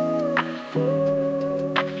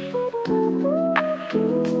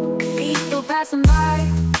 People passing by,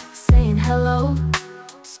 saying hello,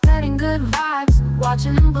 spreading good vibes,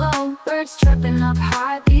 watching them glow. Birds chirping up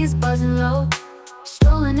high, bees buzzing low.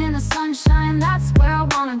 Strolling in the sunshine, that's where I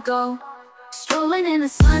wanna go. Strolling in the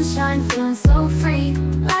sunshine, feeling so free.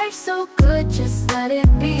 Life's so good, just let it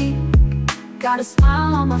be. Got a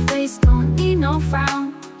smile on my face, don't need no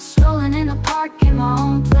frown. Strolling in the park, in my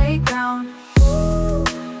own playground.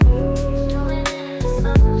 Strolling in the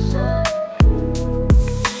sunshine.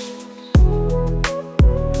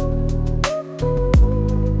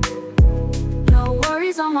 No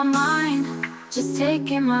worries on my mind, just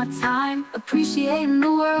taking my time, appreciating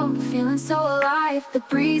the world, feeling so alive. The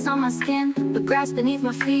breeze on my skin, the grass beneath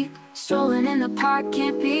my feet. Strolling in the park,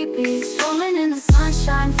 can't be beat. Strolling in the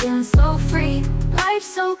sunshine, feeling so free. Life's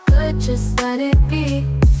so good, just let it be.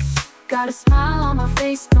 Got a smile on my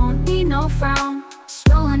face, don't need no frown.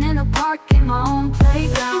 Strolling in the park, in my own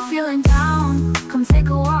playground. If you're feeling down, come take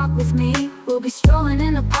a walk with me. We'll be strolling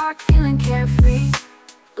in the park, feeling carefree.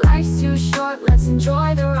 Life's too short, let's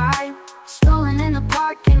enjoy the ride. Strolling in the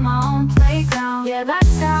park, in my own playground. Yeah,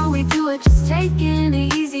 that's how we do it, just taking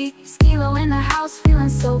it easy. Skilo in the house, feeling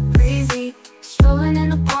so breezy. Strolling in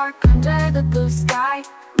the park, under the blue sky.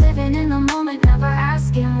 Living in the moment, never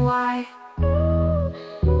asking why.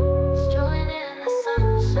 Strolling in the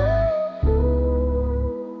sunshine,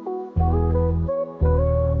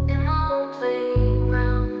 in my own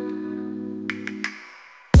playground.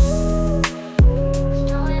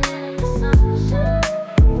 Strolling in the sunshine,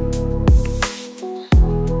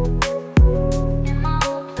 in my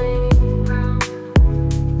own playground.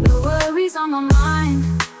 No worries on my mind,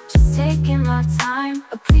 just taking my time,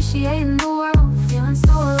 appreciating the world, feeling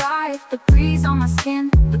so alive. The breeze on my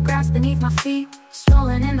skin, the grass beneath my feet.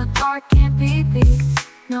 Strolling in the park, can't be beat.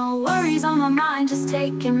 No worries on my mind, just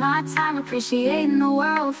taking my time, appreciating the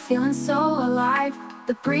world, feeling so alive.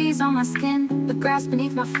 The breeze on my skin, the grass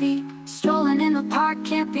beneath my feet. Strolling in the park,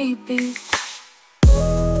 can't be beat.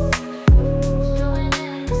 Strolling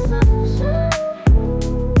in the sunshine,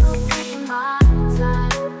 taking my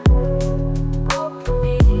time, oh for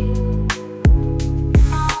me, in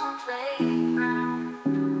my own playground.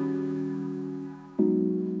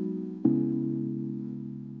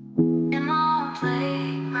 In my own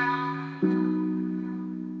playground.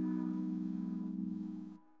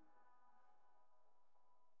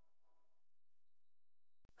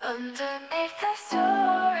 Underneath the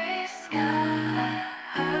starry sky,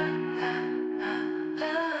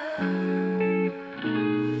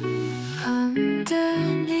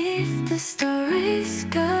 underneath the starry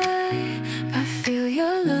sky, I feel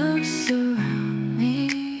your love surround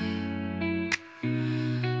me.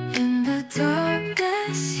 In the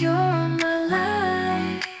darkness, you're my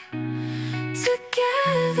light.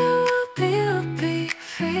 Together we'll be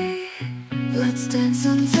free. Let's dance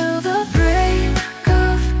until the break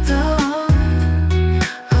of dawn.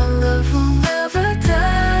 Our love will never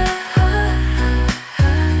die.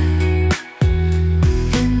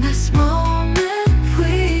 In this moment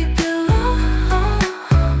we belong,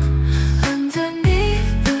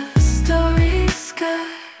 underneath the starry sky.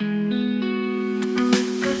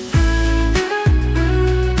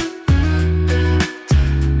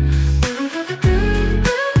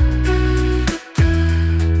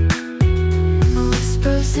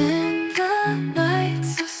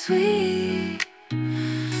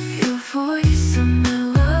 voice a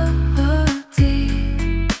melody,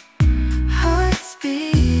 hearts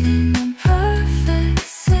beating in perfect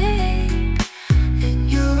sync. In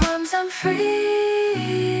your arms I'm free.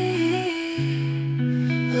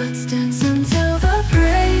 Let's dance until the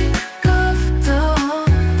break of dawn.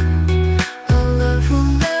 A love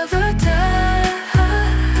will never die.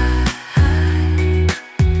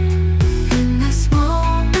 In this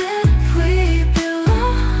moment we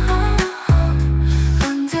belong,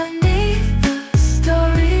 underneath the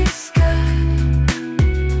starry sky.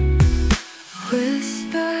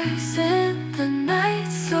 Whispers in the night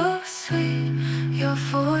so sweet, your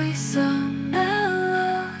voice a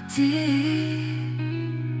melody,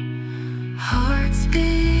 hearts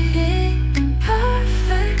beating in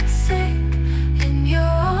perfect sync. In your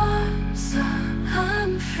arms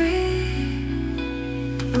I'm free.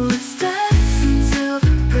 Let's dance until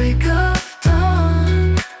the break of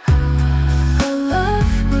dawn. A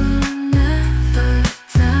love will never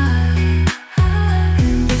die.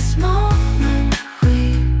 In this moment we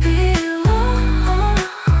belong,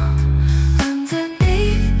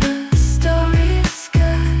 underneath the starry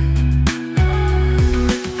sky.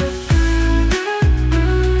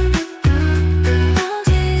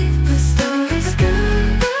 Underneath the starry sky.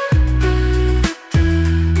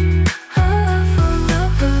 Love will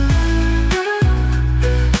never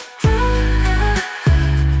die.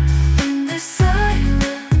 In this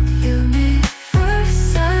silent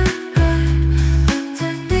universe I'm right,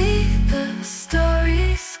 underneath the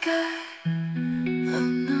starry sky.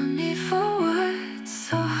 No need for words,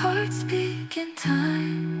 our hearts begin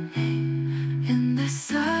timing. In this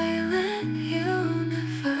silent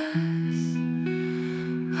universe,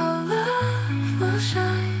 our love will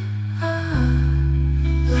shine.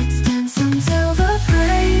 Let's dance until the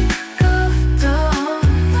break of dawn.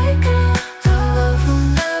 The love will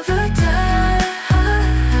never die.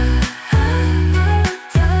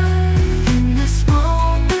 In this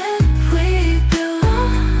moment we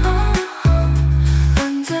belong,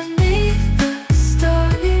 underneath the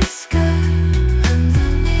starry sky.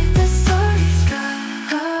 Underneath the starry sky.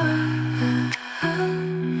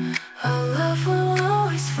 Our love will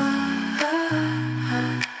always fly.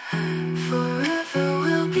 Forever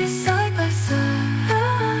we'll be side by side,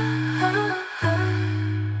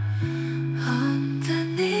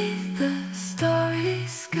 underneath the starry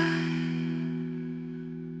sky.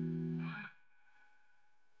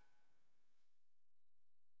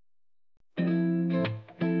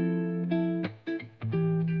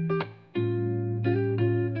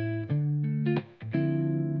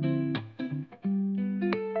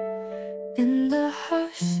 In the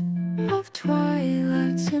hush of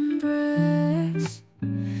twilight's embrace,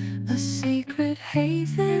 a sacred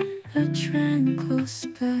haven, a tranquil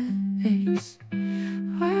space,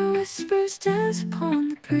 where whispers dance upon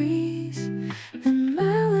the breeze and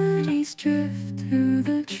melodies drift through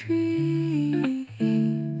the trees.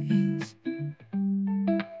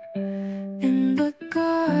 In the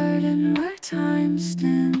garden where time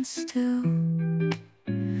stands still,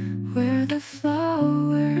 where the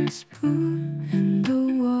flowers bloom and the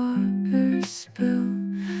waters spill,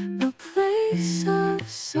 a place of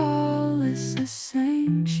solace, a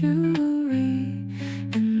sanctuary.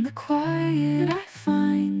 In the quiet I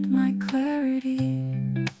find my clarity,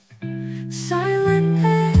 silent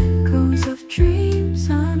echoes of dreams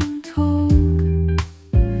untold.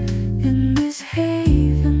 In this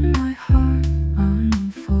haven my heart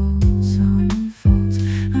unfolds,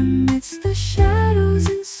 amidst the shadows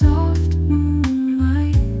in soft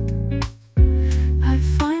moonlight.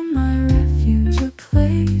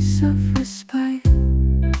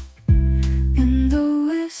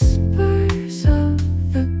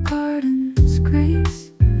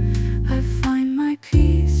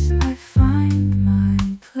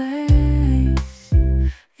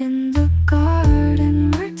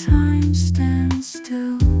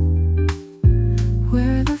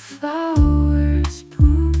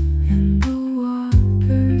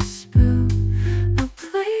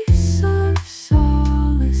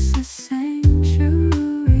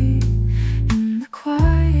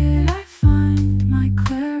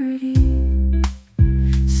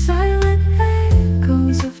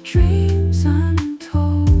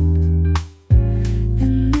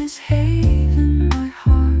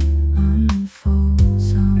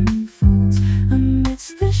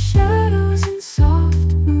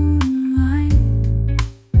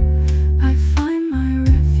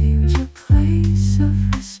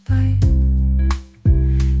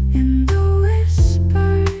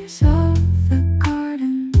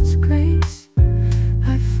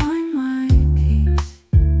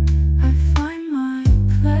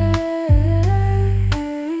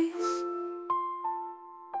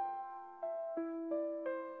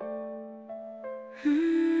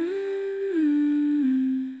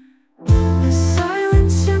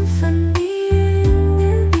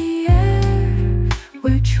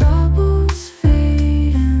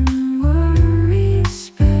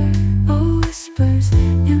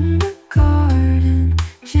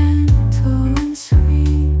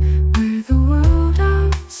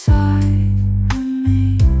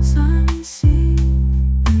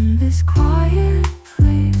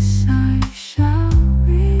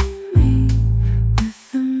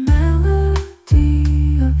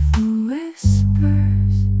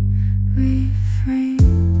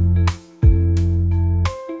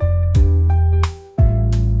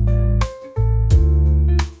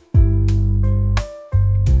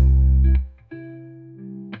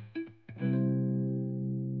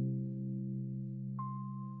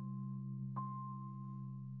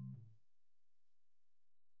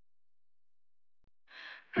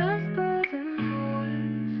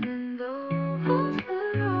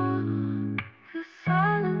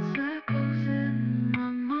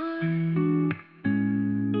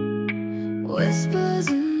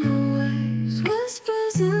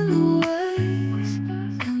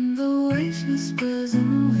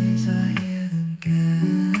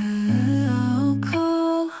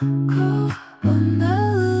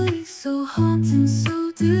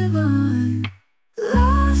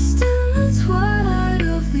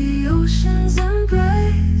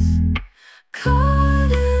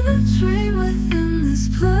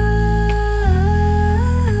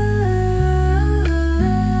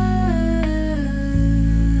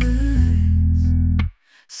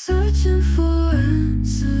 searching for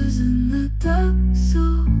answers in the dark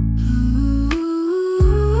so blue.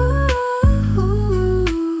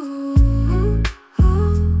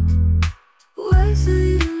 Waves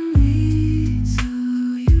leading me to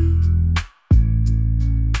you.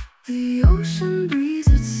 The ocean breeze,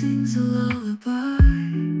 it sings a lullaby,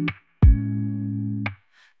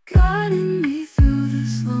 guiding me through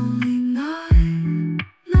this lonely night.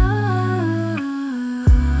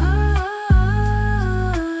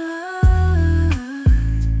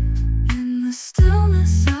 In the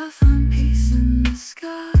stillness I find peace in the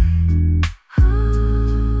sky.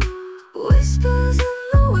 Whispers in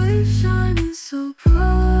the waves shining so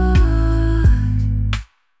bright,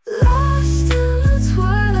 lost in the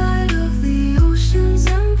twilight of the ocean's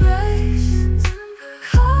embrace,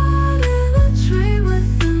 caught in a dream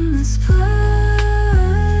within this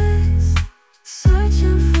place,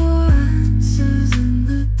 searching for answers in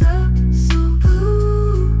the dark so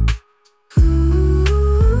blue,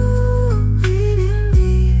 leading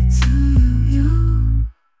me to you.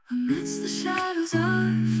 Amidst the shadows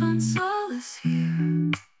I find solace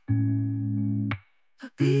here, a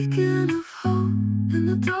beacon of hope in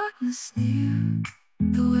the darkness near.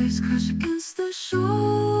 The waves crash against the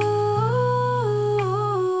shore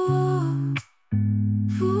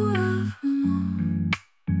forevermore.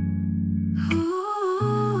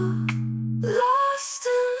 Lost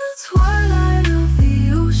in the twilight of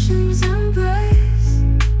the ocean's embrace,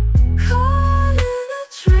 caught in a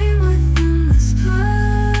dream within this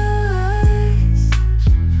place,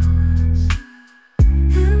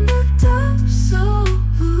 in the dark so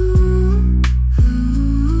blue,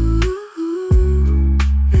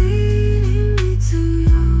 leading me to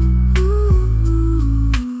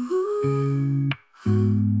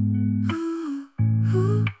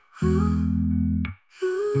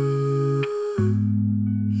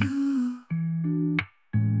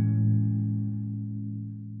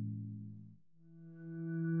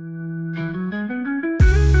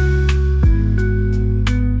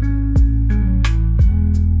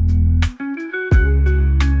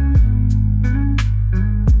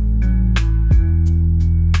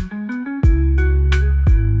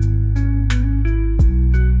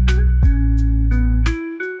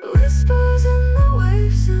whispers in the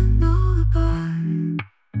waves and lullaby,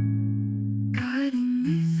 guiding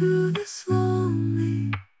me through this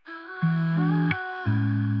lonely.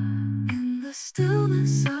 In the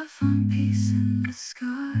stillness I find peace in the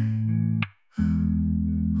sky,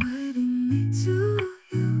 waiting me to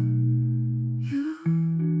you, you.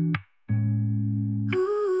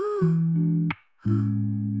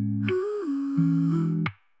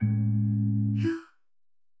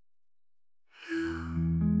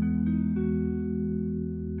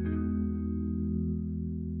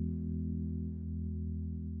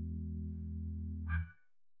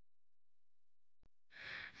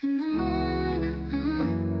 In the morning,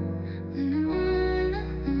 in the morning,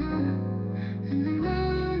 in the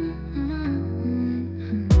morning,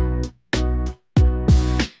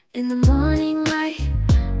 in the morning light,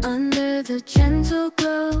 under the gentle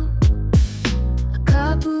glow, a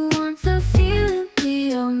cup of warmth, a feeling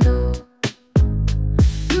we all know.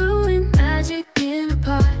 Brewing magic in a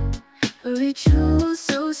pot, a ritual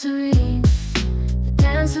so serene. The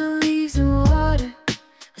dance of leaves and water,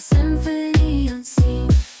 a symphony unseen.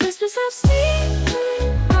 Whispers of sleep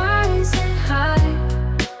rising high,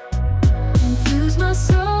 infuse my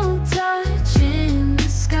soul, touching the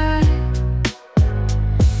sky.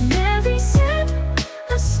 In every sip,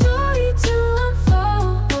 a story to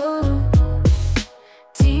unfold.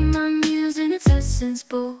 Deem my muse in its essence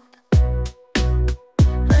bold.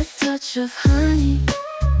 A touch of honey,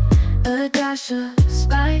 a dash of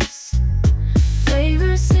spice,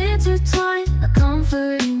 flavors intertwine, a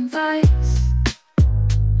comforting vice.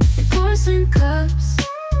 In porcelain cups,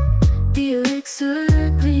 the elixir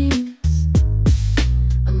gleams,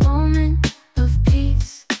 a moment of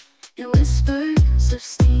peace in whispers of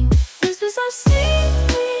steam. Whispers of sleep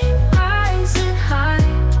rising high,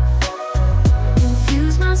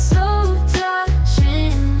 infuse my soul,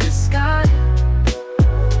 touching the sky.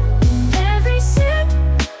 In every sip,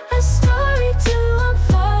 a story to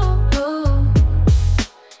unfold.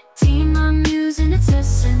 Deem my muse in its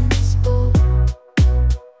essence bold.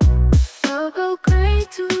 I'll go gray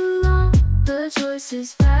too long, the choice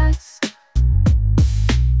is fast.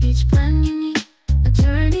 Each blend unique, a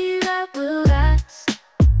journey that will last.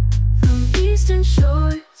 From eastern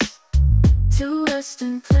shores to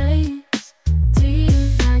western plains,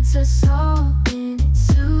 unites us all in its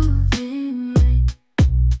soothing rain.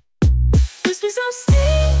 Whispers of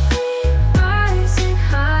sleep rising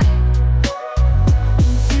high,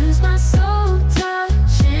 infuse my soul,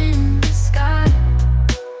 touching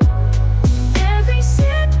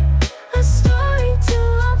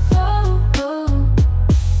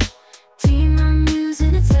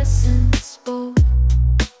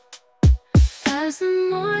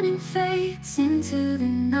fades into the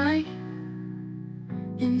night,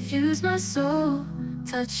 infuse my soul,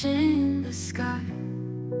 touching the sky.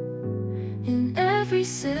 In every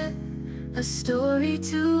sip, a story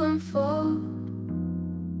to unfold.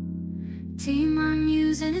 Tea, my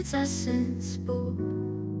muse in its essence bold.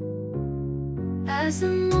 As the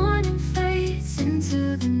morning fades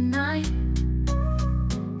into the night,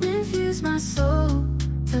 infuse my soul,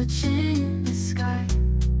 touching the sky.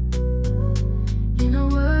 In a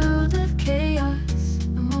world of chaos,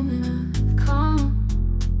 a moment of calm.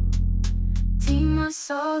 Tea, my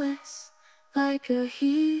solace, like a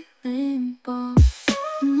healing balm.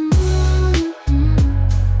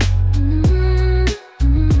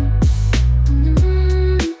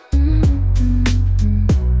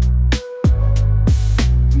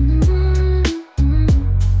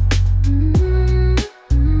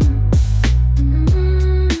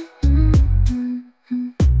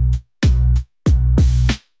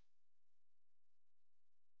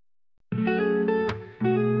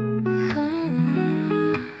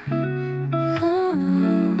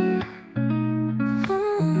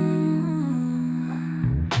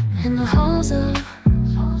 In the halls of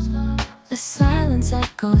the silence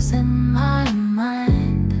echoes in my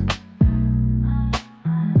mind.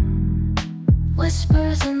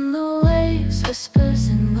 Whispers in the waves, whispers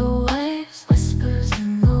in the waves, whispers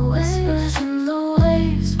in the waves, whispers in the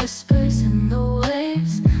waves, whispers in the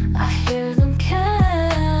waves. I hear them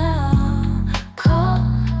call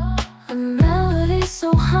a melody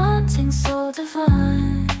so haunting, so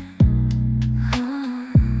divine.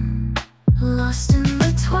 Lost in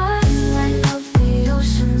the twilight of the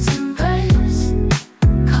ocean's embrace,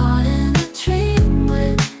 caught in a dream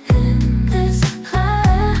within this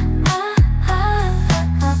place,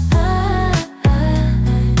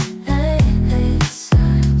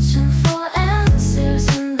 searching for answers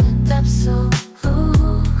in the depths of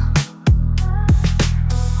blue.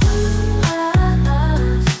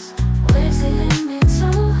 Waves leading me to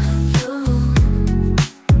you.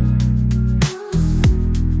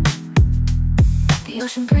 The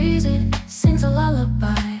ocean breeze, it sings a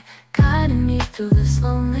lullaby, guiding me through this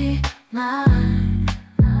lonely night.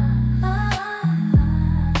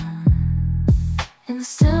 In the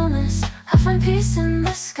stillness, I find peace in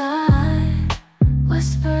the sky.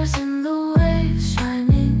 Whispers in the waves,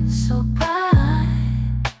 shining so bright.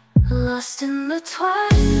 Lost in the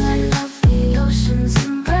twilight of the ocean's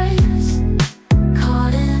embrace,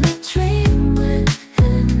 caught in a dream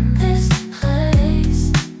within this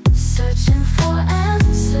place, searching for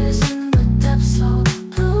answers in the depths of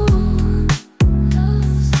blue.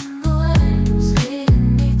 Losing the waves, leading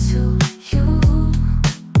me to you.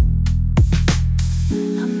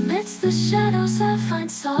 Amidst the shadows, I find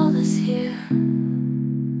solace here,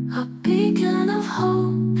 a beacon of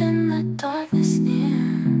hope in the darkness near.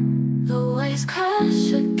 The waves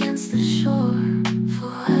crash against the shore,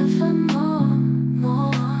 forevermore,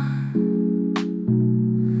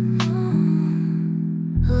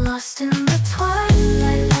 lost in the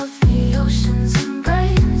twilight of the ocean's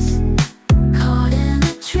embrace, caught in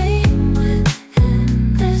a dream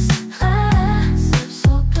within this place,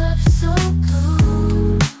 so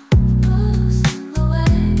blue, losing the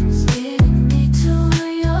waves, leading me to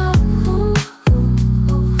you.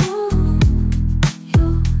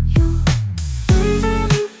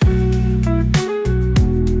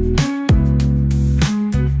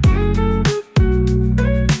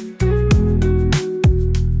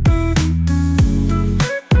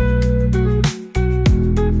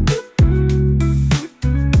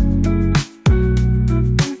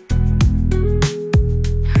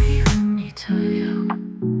 Leading me to you,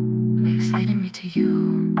 waves leading me to you,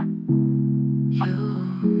 you.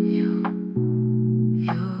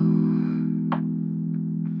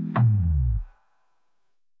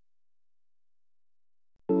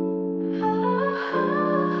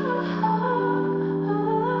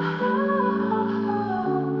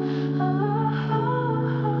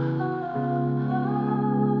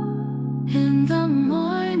 In the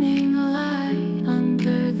morning light,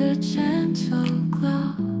 under the gentle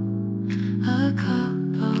glow, a cup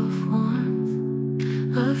of warmth,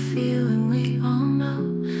 a feeling we all know,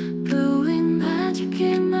 brewing magic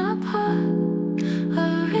in a pot,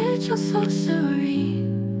 a ritual so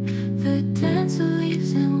serene, the dance of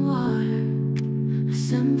leaves and water, a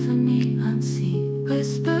symphony unseen,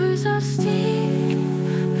 whispers of steam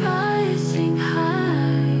rising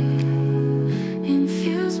high,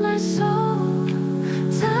 infuse my soul,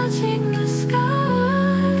 touching the sky.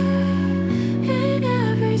 In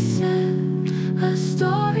every sip, a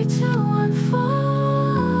story to unfold.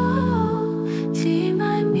 Tea,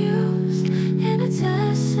 my muse, in its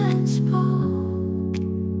essence bold.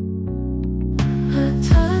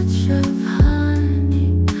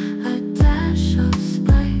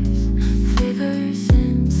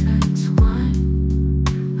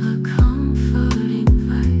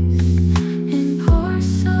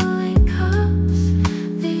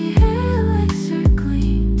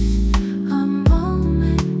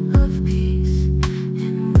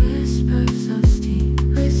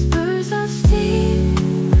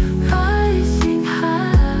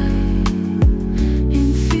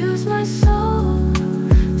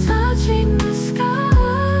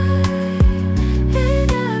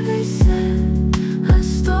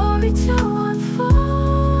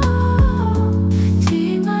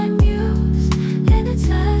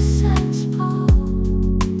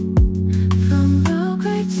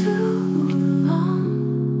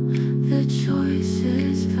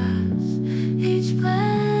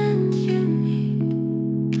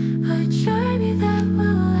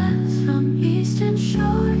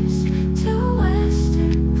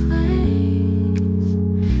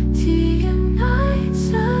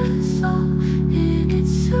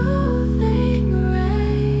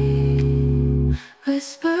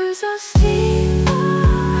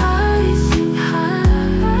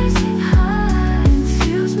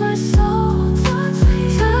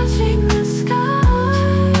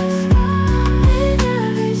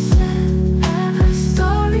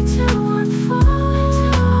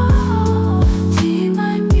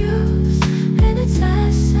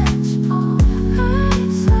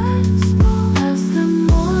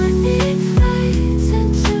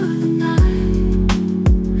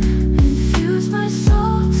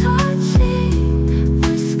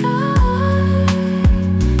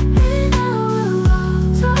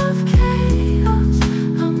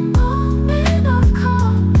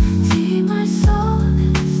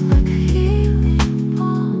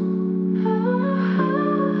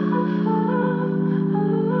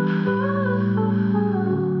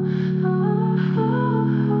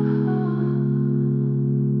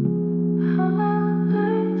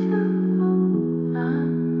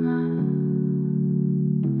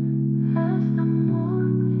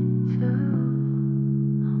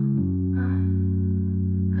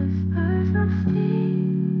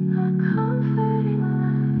 steam, a comforting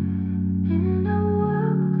light in a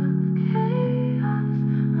world of chaos.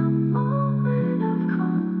 A moment of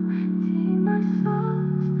calm, tea my soul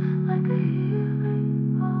like a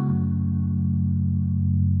healing balm.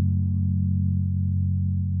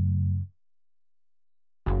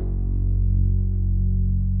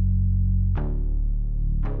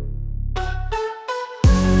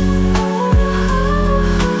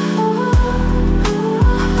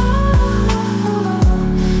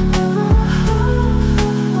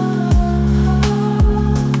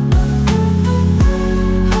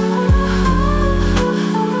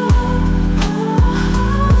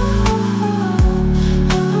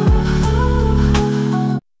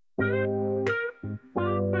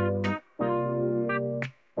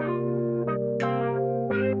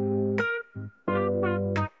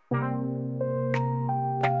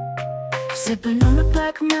 Sipping on the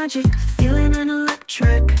black magic, feeling an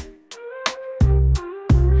electric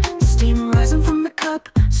steam rising from the cup,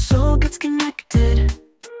 soul gets connected.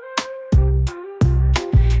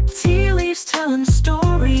 Tea leaves telling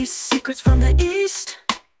stories, secrets from the east.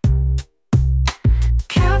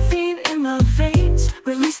 Caffeine in the veins,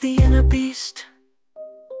 release the inner beast.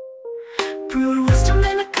 Brewed wisdom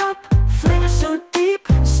in a cup, flavor so deep,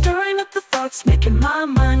 stirring up the thoughts, making my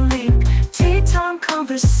mind leap. Tea time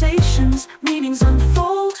conversations, meanings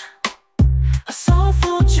unfold. A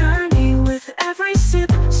soulful journey with every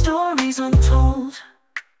sip, stories untold.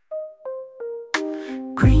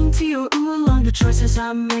 Green tea or oolong, the choices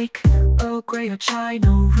I make. Earl Grey or chai,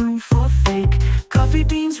 no room for fake. Coffee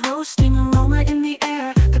beans roasting, aroma in the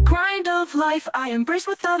air. The grind of life I embrace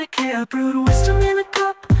without a care. Brewed wisdom in a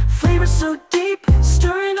cup, flavor so deep,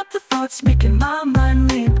 stirring up the thoughts, making my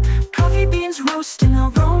mind leap. Coffee beans roasting,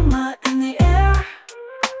 aroma in the air.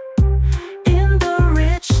 In the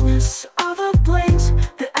richness of a blaze,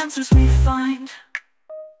 the answers we find.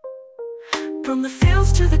 From the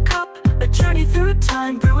fields to the cup, a journey through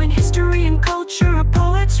time. Brewing history and culture, a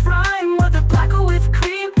poet's rhyme. Whether black or with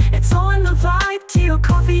cream, it's all in the vibe. Tea or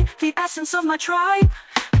coffee, the essence of my tribe.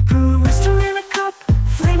 Brew wisdom in a cup,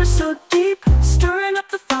 flavor so deep, stirring up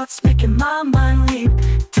the thoughts, making my mind leap.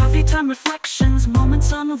 Coffee time reflections,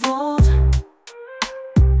 moments unfold.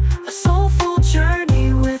 A soulful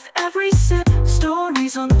journey with every sip,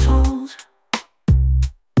 stories untold.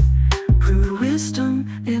 Brewed wisdom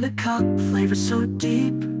in a cup, flavor so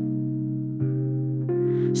deep,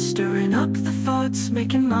 stirring up the thoughts,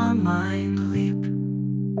 making my mind leap.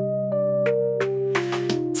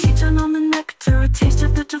 Tea turn on the nectar, a taste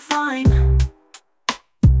of the divine.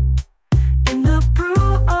 In the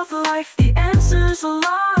brew of life, the answers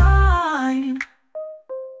align.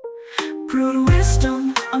 Brewed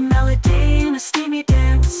wisdom, a melody in a steamy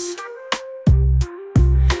dance.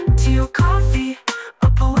 Tea or coffee, a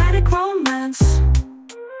poetic romance.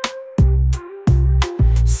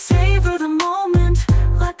 Savor the moment,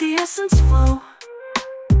 let the essence flow.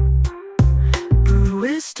 Brewed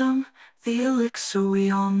wisdom, the elixir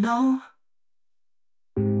we all know.